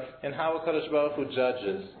Midah in how HaKadosh Baruch Hu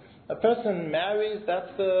judges. A person marries,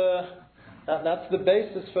 that's the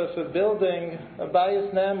basis for building a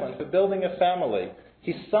bayis ne'eman, for building a family.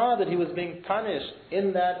 He saw that he was being punished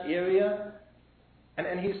in that area,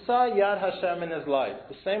 and he saw Yad Hashem in his life.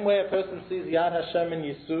 The same way a person sees Yad Hashem in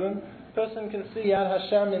Yisurim, a person can see Yad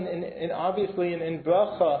Hashem in obviously in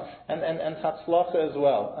bracha and Hatzlacha as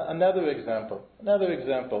well. Another example,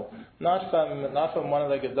 not from one of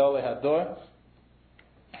the Gedolei Hador,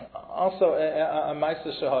 also a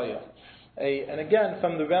Ma'aser Shehaya. And again,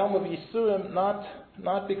 from the realm of Yisurim,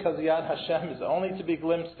 not because Yad Hashem is only to be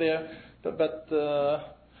glimpsed there, but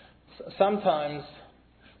sometimes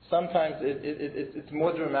it's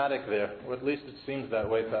more dramatic there, or at least it seems that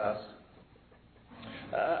way to us.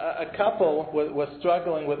 A couple was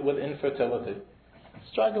struggling with infertility.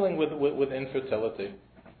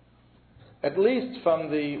 At least from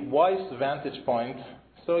the wife's vantage point.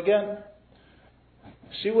 So again,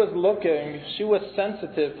 she was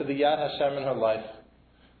sensitive to the Yad Hashem in her life.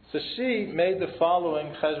 So she made the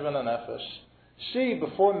following cheshbon hanefesh. She,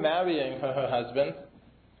 before marrying her husband,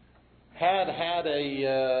 had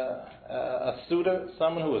a suitor,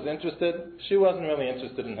 someone who was interested. She wasn't really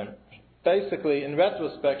interested in him. Basically, in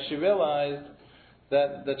retrospect, she realized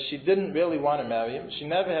that she didn't really want to marry him. She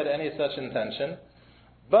never had any such intention.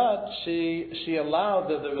 But she allowed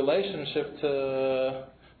the relationship to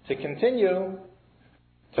continue,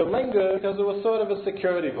 to linger, because it was sort of a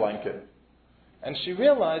security blanket. And she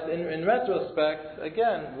realized, in retrospect,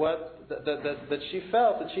 again, that she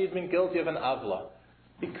felt that she had been guilty of an avla.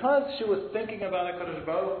 Because she was thinking about HaKadosh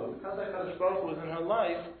Baruch Hu, because HaKadosh Baruch Hu was in her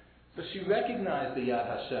life, so she recognized the Yad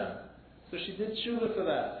Hashem. So she did tshuva for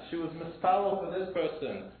that. She was mispalel for this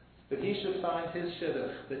person. that he should find his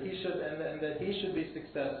shidduch, that he should and that he should be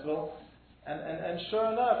successful. And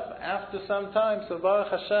sure enough, after some time, so Baruch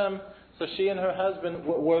Hashem, so she and her husband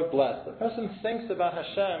were blessed. A person thinks about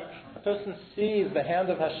Hashem, a person sees the hand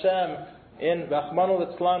of Hashem in Rahman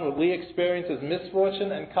al-Islam, what we experience as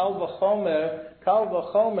misfortune, and Kal V'chomer,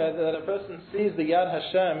 that a person sees the Yad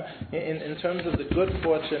Hashem in terms of the good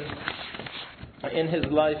fortune in his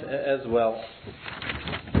life as well.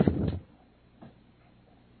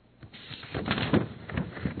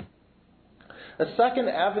 A second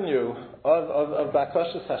avenue of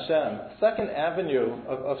Bakashas Hashem, a second avenue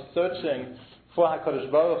of searching for HaKadosh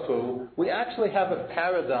Baruch Hu, we actually have a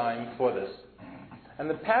paradigm for this. And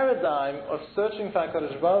the paradigm of searching for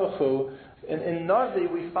HaKadosh Baruch Hu, in Navi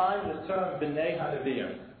we find the term B'nai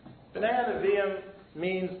HaNeviim. B'nai HaNeviim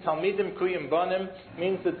means Talmidim Kriyim Banim,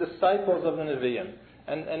 means the disciples of the Neviim.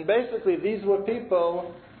 And basically these were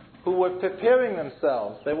people who were preparing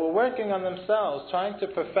themselves. They were working on themselves, trying to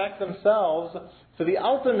perfect themselves for the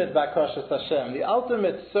ultimate Bakashas Hashem, the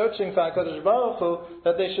ultimate searching for HaKadosh Baruch Hu,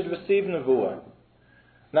 that they should receive Nevuah.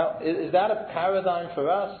 Now, is that a paradigm for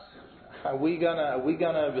us? Are we gonna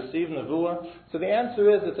receive Nevuah? So the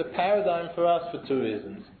answer is, it's a paradigm for us for two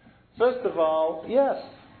reasons. First of all, yes,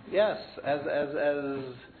 as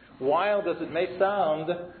wild as it may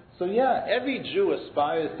sound, so yeah, every Jew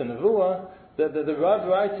aspires to Nevuah. The Rav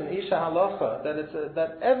writes in Isha Halacha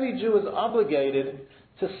that every Jew is obligated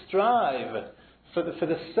to strive for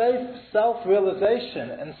the safe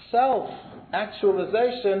self-realization and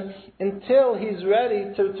self-actualization until he's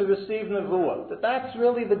ready to receive Nevuah. That's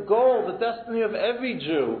really the goal, the destiny of every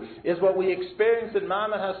Jew, is what we experience in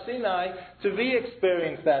Ma'amad HaSinai, to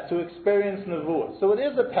re-experience that, to experience Nevuah. So it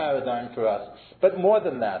is a paradigm for us. But more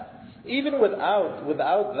than that, even without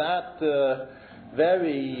that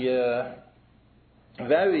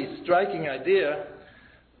very striking idea,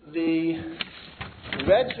 the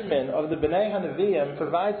regimen of the B'nai HaNeviim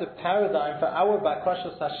provides a paradigm for our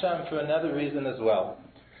Bakashas Hashem for another reason as well.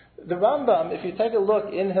 The Rambam, if you take a look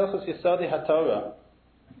in Hilchos Yesodei HaTorah,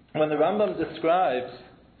 when the Rambam describes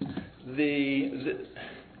the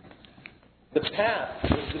path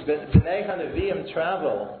which the B'nai HaNeviim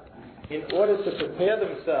travel in order to prepare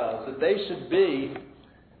themselves, that they should be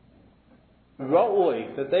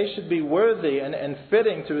Ra'ui, that they should be worthy and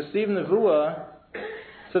fitting to receive Nevuah.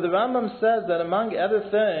 So the Rambam says that among other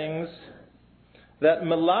things, that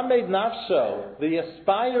Melamed Nafsho, the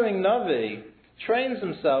aspiring Navi, trains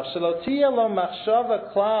himself, Shelo tiyeh lo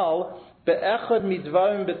machshava klal be'echad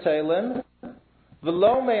midvarim betelim,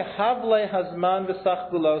 v'lo mehavle hazman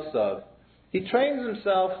v'sachbulosav. He trains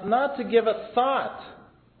himself not to give a thought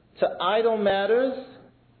to idle matters,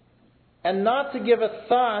 and not to give a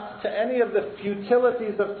thought to any of the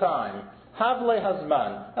futilities of time. Havle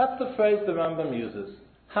Hazman. That's the phrase the Rambam uses.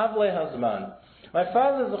 Havle Hazman. My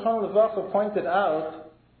father, Zichron Levacha, pointed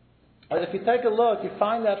out that if you take a look, you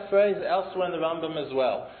find that phrase elsewhere in the Rambam as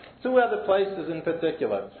well. Two other places in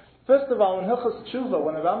particular. First of all, in Hilchos Tshuva,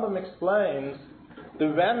 when the Rambam explains the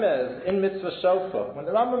remez in Mitzvah Shofar, when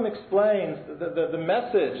the Rambam explains the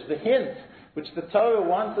message, the hint, which the Torah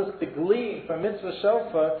wants us to glean from Mitzvah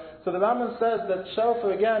Shofar. So the Rambam says that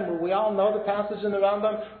Shofar, again, we all know the passage in the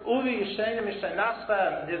Rambam, Uri yishenim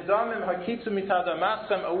yishenaschem, nirdomim hakitzu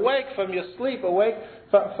mitadamaschem, awake from your sleep, awake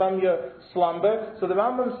from your slumber. So the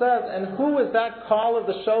Rambam says, and who is that call of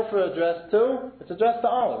the Shofar addressed to? It's addressed to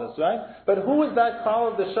all of us, right? But who is that call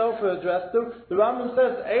of the Shofar addressed to? The Rambam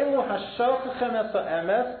says, Elu hashokachem es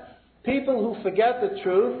ha'emes, people who forget the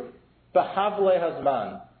truth, b'havle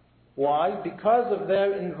hazman. Why? Because of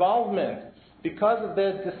their involvement, because of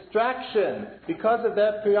their distraction, because of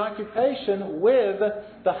their preoccupation with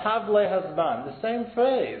the Havle Hazman, the same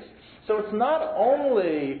phrase. So it's not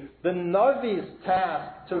only the Navi's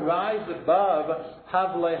task to rise above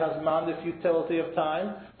Havle Hazman, the futility of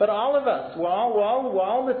time, but all of us, we're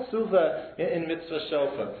all mitzvah in Mitzvah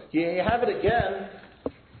Shofar. You have it again,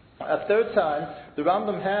 a third time, the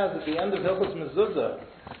Rambam has at the end of Hilchos Mezuzah,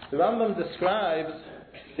 the Rambam describes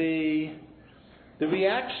the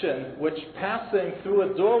reaction which passing through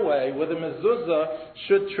a doorway with a mezuzah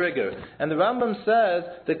should trigger. And the Rambam says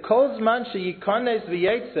that kol zman sheyikones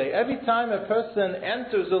v'yetze, every time a person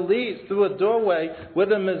enters or leaves through a doorway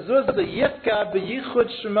with a mezuzah, yifka b'yichud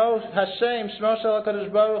shmo Hashem, shmo shel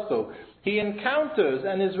HaKadosh Baruch Hu. He encounters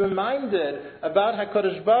and is reminded about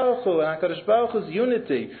HaKadosh Baruch Hu and HaKadosh Baruch Hu's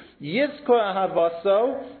unity. Yizkor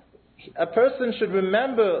ahavaso, a person should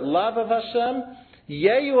remember love of Hashem.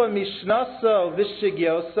 Yeyu mishnaso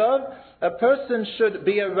v'shigyosav, a person should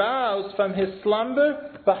be aroused from his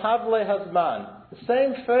slumber, b'havle hazman. The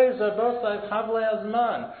same phrase, Rabosai, havle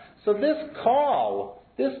hazman. So this call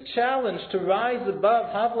this challenge to rise above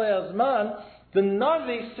Havlei Hazman, the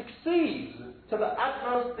Navi succeeds to the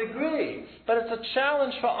utmost degree. But it's a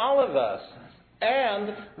challenge for all of us. And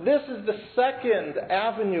this is the second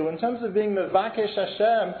avenue in terms of being Mevakesh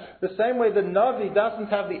Hashem. The same way the Navi doesn't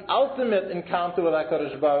have the ultimate encounter with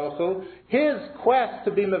HaKadosh Baruch Hu, his quest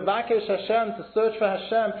to be Mevakesh Hashem, to search for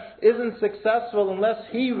Hashem, isn't successful unless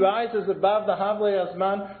he rises above the Havlei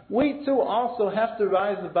Hazman. We too also have to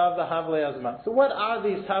rise above the Havlei Hazman. So what are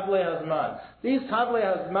these Havlei Hazman? These Havlei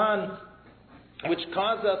Hazman, which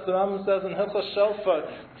cause us, the Rambam says in Hilchos Shofar,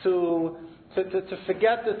 to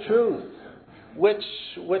forget the truth, which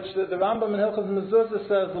the Rambam in Hilchos Mezuzah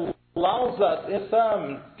says lulls us in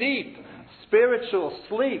some deep spiritual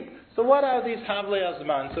sleep. So what are these Havlei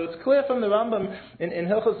Hazman? So it's clear from the Rambam in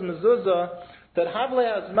Hilchos Mezuzah that Havlei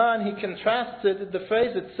Hazman, he contrasts it, the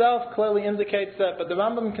phrase itself clearly indicates that, but the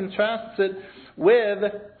Rambam contrasts it with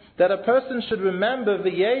that a person should remember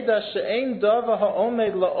v'yeda she'ein davar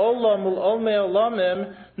ha'omed la'olam ul'olmei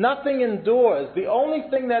olamim. Nothing endures. The only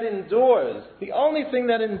thing that endures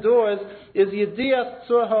is yedias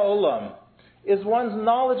tzur ha'olam, is one's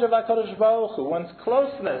knowledge of HaKadosh Baruch Hu, one's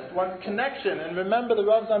closeness, one's connection. And remember the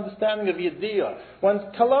Rav's understanding of yediyah. One's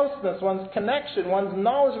closeness, one's connection, one's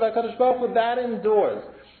knowledge of HaKadosh Baruch Hu, that endures.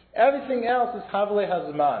 Everything else is Havlei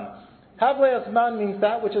Hazman. Havlei Hazman means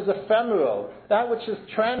that which is ephemeral, that which is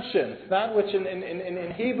transient, that which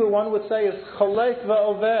in Hebrew one would say is cholek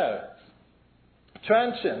va'over,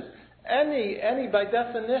 transient. Any by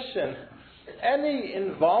definition, any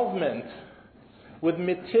involvement with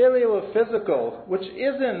material or physical, which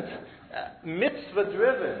isn't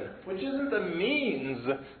mitzvah-driven, which isn't a means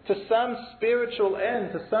to some spiritual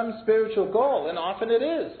end, to some spiritual goal, and often it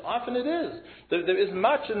is. There is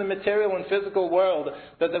much in the material and physical world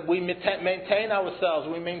that we maintain ourselves,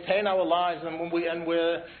 we maintain our lives, and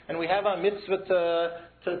we have our mitzvah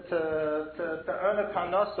to earn a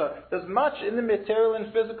parnasa. There's much in the material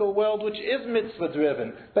and physical world which is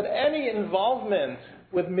mitzvah-driven, but any involvement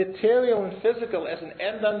with material and physical as an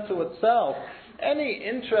end unto itself, any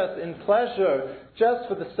interest in pleasure just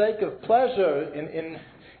for the sake of pleasure, in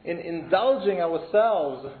indulging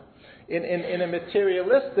ourselves in a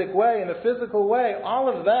materialistic way, in a physical way, all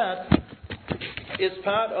of that is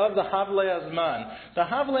part of the Havlei Hazman. The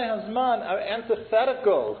Havlei Hazman are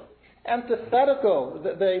antithetical.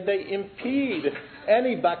 They impede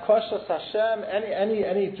any bakoshas Hashem,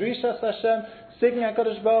 any drishas Hashem. Seeking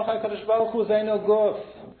HaKadosh Baruch Hu is no guf.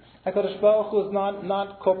 HaKadosh Baruch Hu is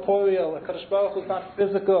not corporeal. HaKadosh Baruch Hu is not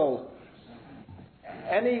physical.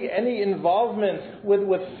 Any involvement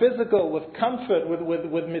with physical, with comfort,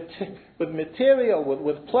 with material,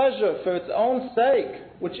 with pleasure for its own sake,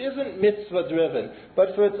 which isn't mitzvah driven,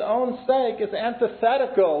 but for its own sake, is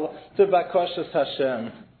antithetical to bakoshas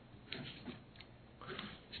Hashem.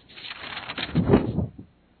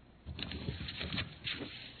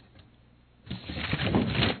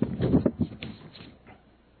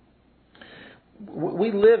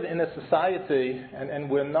 We live in a society, and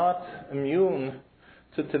we're not immune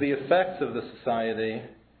to the effects of the society.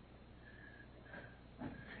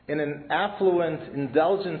 In an affluent,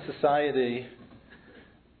 indulgent society,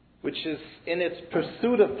 which is in its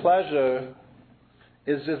pursuit of pleasure,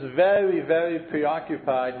 is just very, very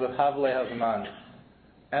preoccupied with Havlei Hazman.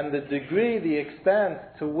 And the degree, the extent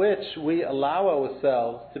to which we allow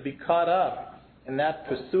ourselves to be caught up in that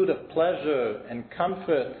pursuit of pleasure and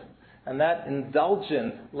comfort and that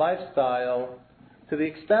indulgent lifestyle, to the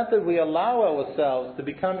extent that we allow ourselves to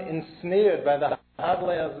become ensnared by the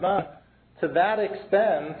Havlei Hazman, to that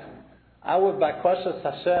extent, our bakoshas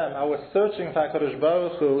Hashem, our searching for HaKadosh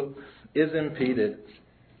Baruch Hu, is impeded.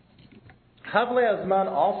 Havlei Hazman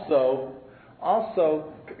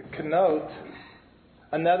also connote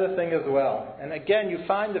another thing as well. And again, you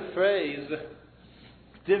find the phrase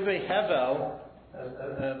Divrei Hevel,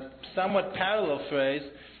 a somewhat parallel phrase,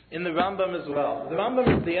 in the Rambam as well. The Rambam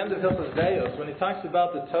at the end of Hilchos Deos, when he talks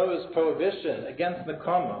about the Torah's prohibition against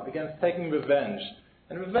Nekoma, against taking revenge.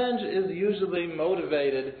 And revenge is usually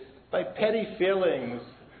motivated by petty feelings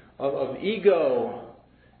of ego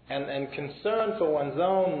and concern for one's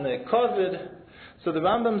own koved. So the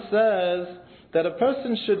Rambam says that a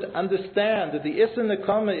person should understand that the Issa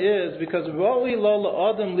Nekoma is because Ro'i lo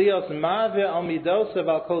la'odem lios ma'aveh al midosav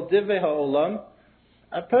al kol divrei ha'olam.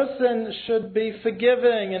 A person should be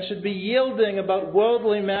forgiving and should be yielding about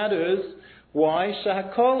worldly matters. Why?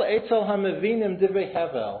 Shahakol etzel hamavinim divrei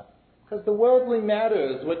hevel. Because the worldly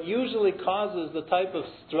matters, what usually causes the type of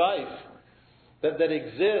strife that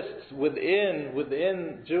exists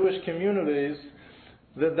within Jewish communities,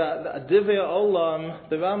 the divrei olam,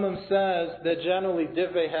 the Rambam says, they're generally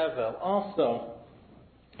divrei hevel. Also,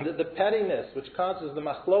 the pettiness which causes the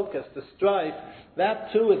machlokas, the strife,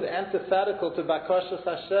 that too is antithetical to Bakashas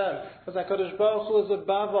Hashem, because HaKadosh Baruch Hu is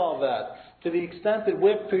above all that. To the extent that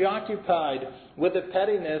we're preoccupied with the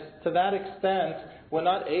pettiness, to that extent we're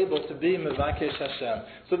not able to be Mevakesh Hashem.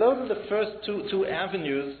 So those are the first two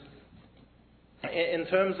avenues in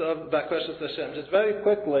terms of Bakashas Hashem. Just very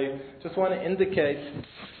quickly, just want to indicate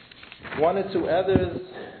one or two others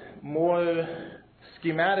more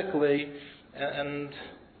schematically, and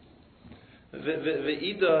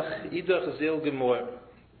Idach Zil Gemor.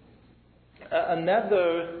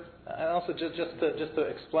 Another, also just to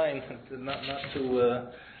explain, not to.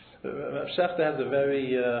 Shechta has a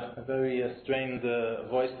very strained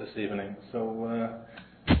voice this evening. So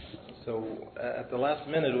at the last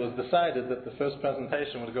minute, it was decided that the first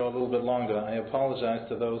presentation would go a little bit longer. I apologize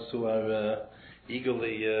to those who are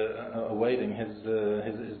eagerly awaiting his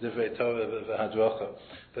Divrei Torah v'Hadracha.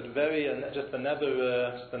 But just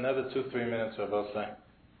another 2-3 minutes, Rabbi say.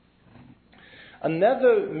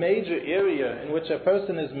 Another major area in which a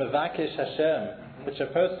person is Mevakesh Hashem, in which a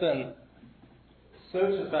person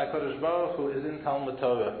searches for HaKadosh Baruch Hu, is in Talmud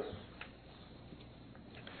Torah.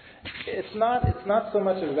 It's not so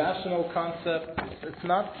much a rational concept. It's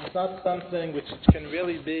not something which can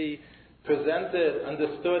really be presented,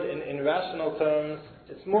 understood in rational terms.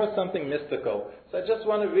 It's more something mystical. So I just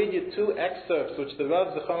want to read you two excerpts which the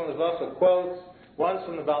Rav Zechron Levacha quotes. One's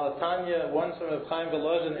from the Baal HaTanya, one's from Reb Chaim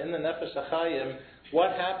Volozhin in the Nefesh HaChaim.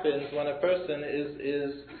 What happens when a person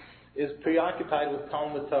is preoccupied with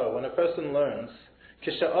Talmud Torah, when a person learns?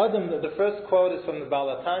 The first quote is from the Baal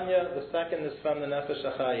HaTanya, the second is from the Nefesh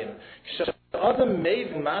HaChaim. K'sha'adam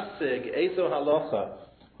meiv masig ezo halacha.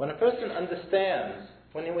 When a person understands,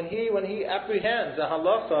 when he apprehends a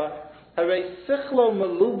halacha, harei sichlo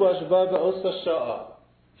melubash ba ba'osa sha'a.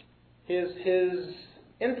 His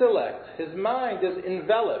intellect, his mind is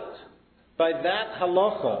enveloped by that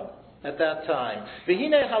halacha at that time.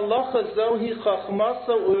 V'hinei halacha zohi chachmasa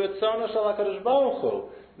u'retzono shel HaKadosh Baruch Hu.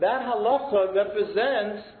 That halacha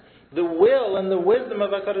represents the will and the wisdom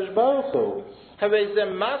of HaKadosh Baruch Hu.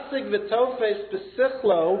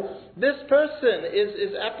 This person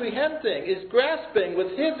is apprehending, is grasping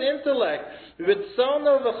with his intellect the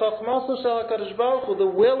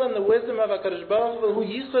will and the wisdom of HaKadosh Baruch Hu.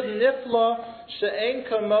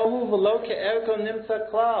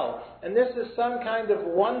 And this is some kind of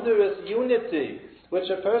wondrous unity which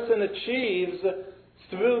a person achieves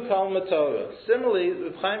through Talmud Torah. Similarly,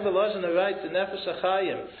 Reb Chaim Volozhin writes in Nefesh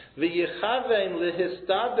HaChaim, "V'yichavein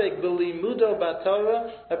lehistabek b'limudo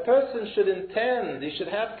b'Torah." A person should intend, he should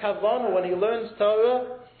have kavanah when he learns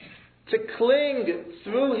Torah, to cling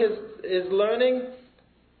through his learning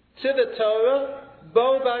to the Torah,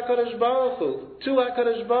 bo b'HaKadosh Baruch Hu, to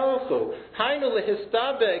HaKadosh Baruch Hu. Hainu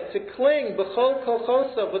lehistabek, to cling b'chol kol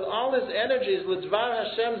chosav, with all his energies, l'dvar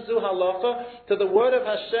Hashem zu halacha, to the word of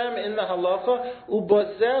Hashem in the halacha,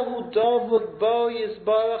 u'bozehu dovuk bo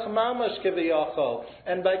yizbarach mamash keviyachol.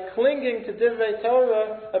 And by clinging to Divrei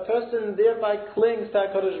Torah, a person thereby clings to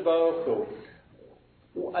HaKadosh Baruch Hu.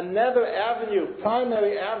 Another avenue,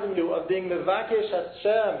 primary avenue of being Mevakesh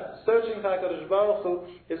Hashem, searching for HaKadosh Baruch Hu,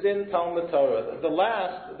 is in Talmud Torah. The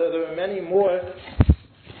last, there are many more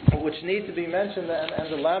which need to be mentioned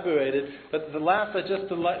and elaborated, but the last I just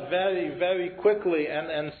very, very quickly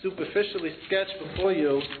and superficially sketch before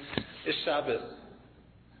you is Shabbos.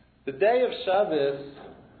 The day of Shabbos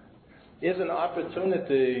is an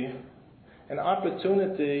opportunity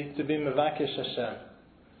to be Mevakesh Hashem.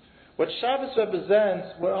 What Shabbos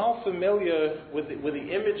represents, we're all familiar with the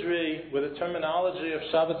imagery, with the terminology of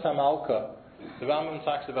Shabbos HaMalka. The Rambam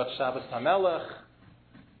talks about Shabbos HaMelech,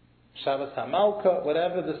 Shabbos HaMalka,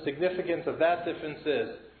 whatever the significance of that difference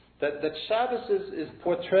is. That Shabbos is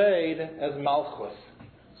portrayed as Malchus.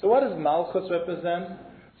 So what does Malchus represent?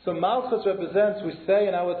 So Malchus represents, we say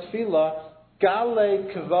in our tefillah, Galei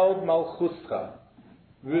Kavod Malchuscha.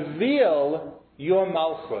 Reveal your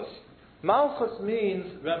Malchus. Malchus means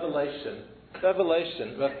revelation.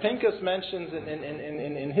 Revelation. Rav Pinkus mentions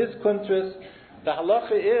in his kuntras, the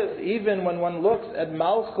halacha is, even when one looks at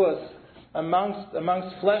Malchus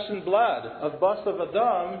amongst flesh and blood, of Basav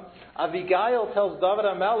Adam, Abigail tells David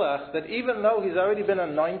HaMelech that even though he's already been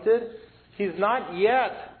anointed, has not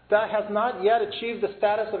yet achieved the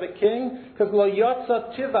status of a king, because lo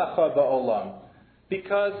yotza tivacha ba'olam.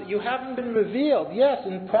 Because you haven't been revealed. Yes,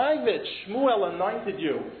 in private, Shmuel anointed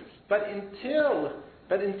you. But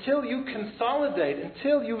until you consolidate,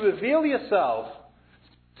 until you reveal yourself,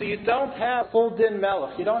 so you don't have full din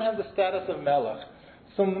melech, you don't have the status of melech.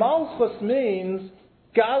 So malchus means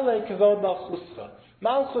galei kavod malchuscha.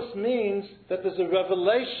 Malchus means that there's a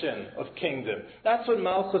revelation of kingdom. That's what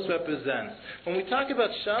Malchus represents. When we talk about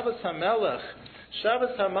Shabbos HaMelech,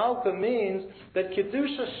 Shabbos HaMalka means that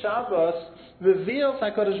Kedusha Shabbos reveals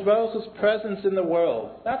HaKadosh Baruch Hu's presence in the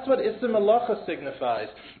world. That's what Isser Malacha signifies.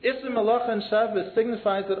 Isser Malacha and Shabbos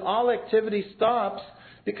signifies that all activity stops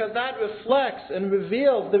because that reflects and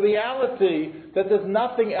reveals the reality that there's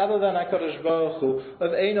nothing other than HaKadosh Baruch Hu,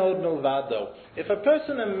 of Ein Od Milvado. If a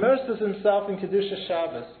person immerses himself in Kedusha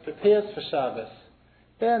Shabbos, prepares for Shabbos,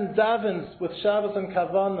 then davens with Shabbos and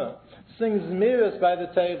Kavanah, sings mirrors by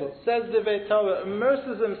the table, says Divrei Torah,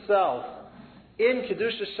 immerses himself in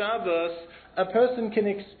Kedusha Shabbos, a person can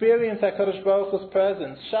experience HaKadosh Baruch Hu's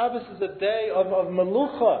presence. Shabbos is a day of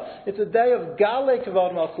Melucha. It's a day of Galei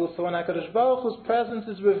Kavod Malchus. So when HaKadosh Baruch Hu's presence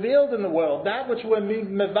is revealed in the world, that which we're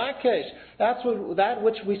mevakesh, that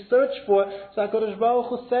which we search for, so HaKadosh Baruch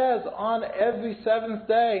Hu says, on every seventh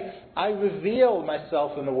day, I reveal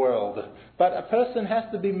myself in the world. But a person has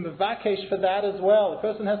to be mevakesh for that as well. A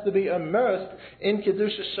person has to be immersed in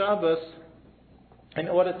Kedusha Shabbos in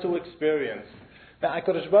order to experience. Now,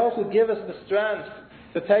 HaKadosh Baruch Hu give us the strength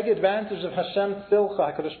to take advantage of Hashem's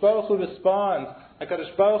Silcha. HaKadosh Baruch Hu responds.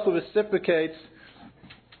 HaKadosh Baruch Hu reciprocates.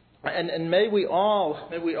 And may we all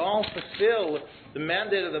fulfill the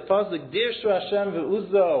mandate of the Pasuk, Dirshu Hashem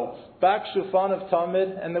ve'uzo, Bakshu Fan of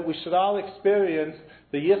Tamid, and that we should all experience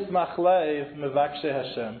the Yismach Leiv Mevakshe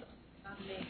Hashem.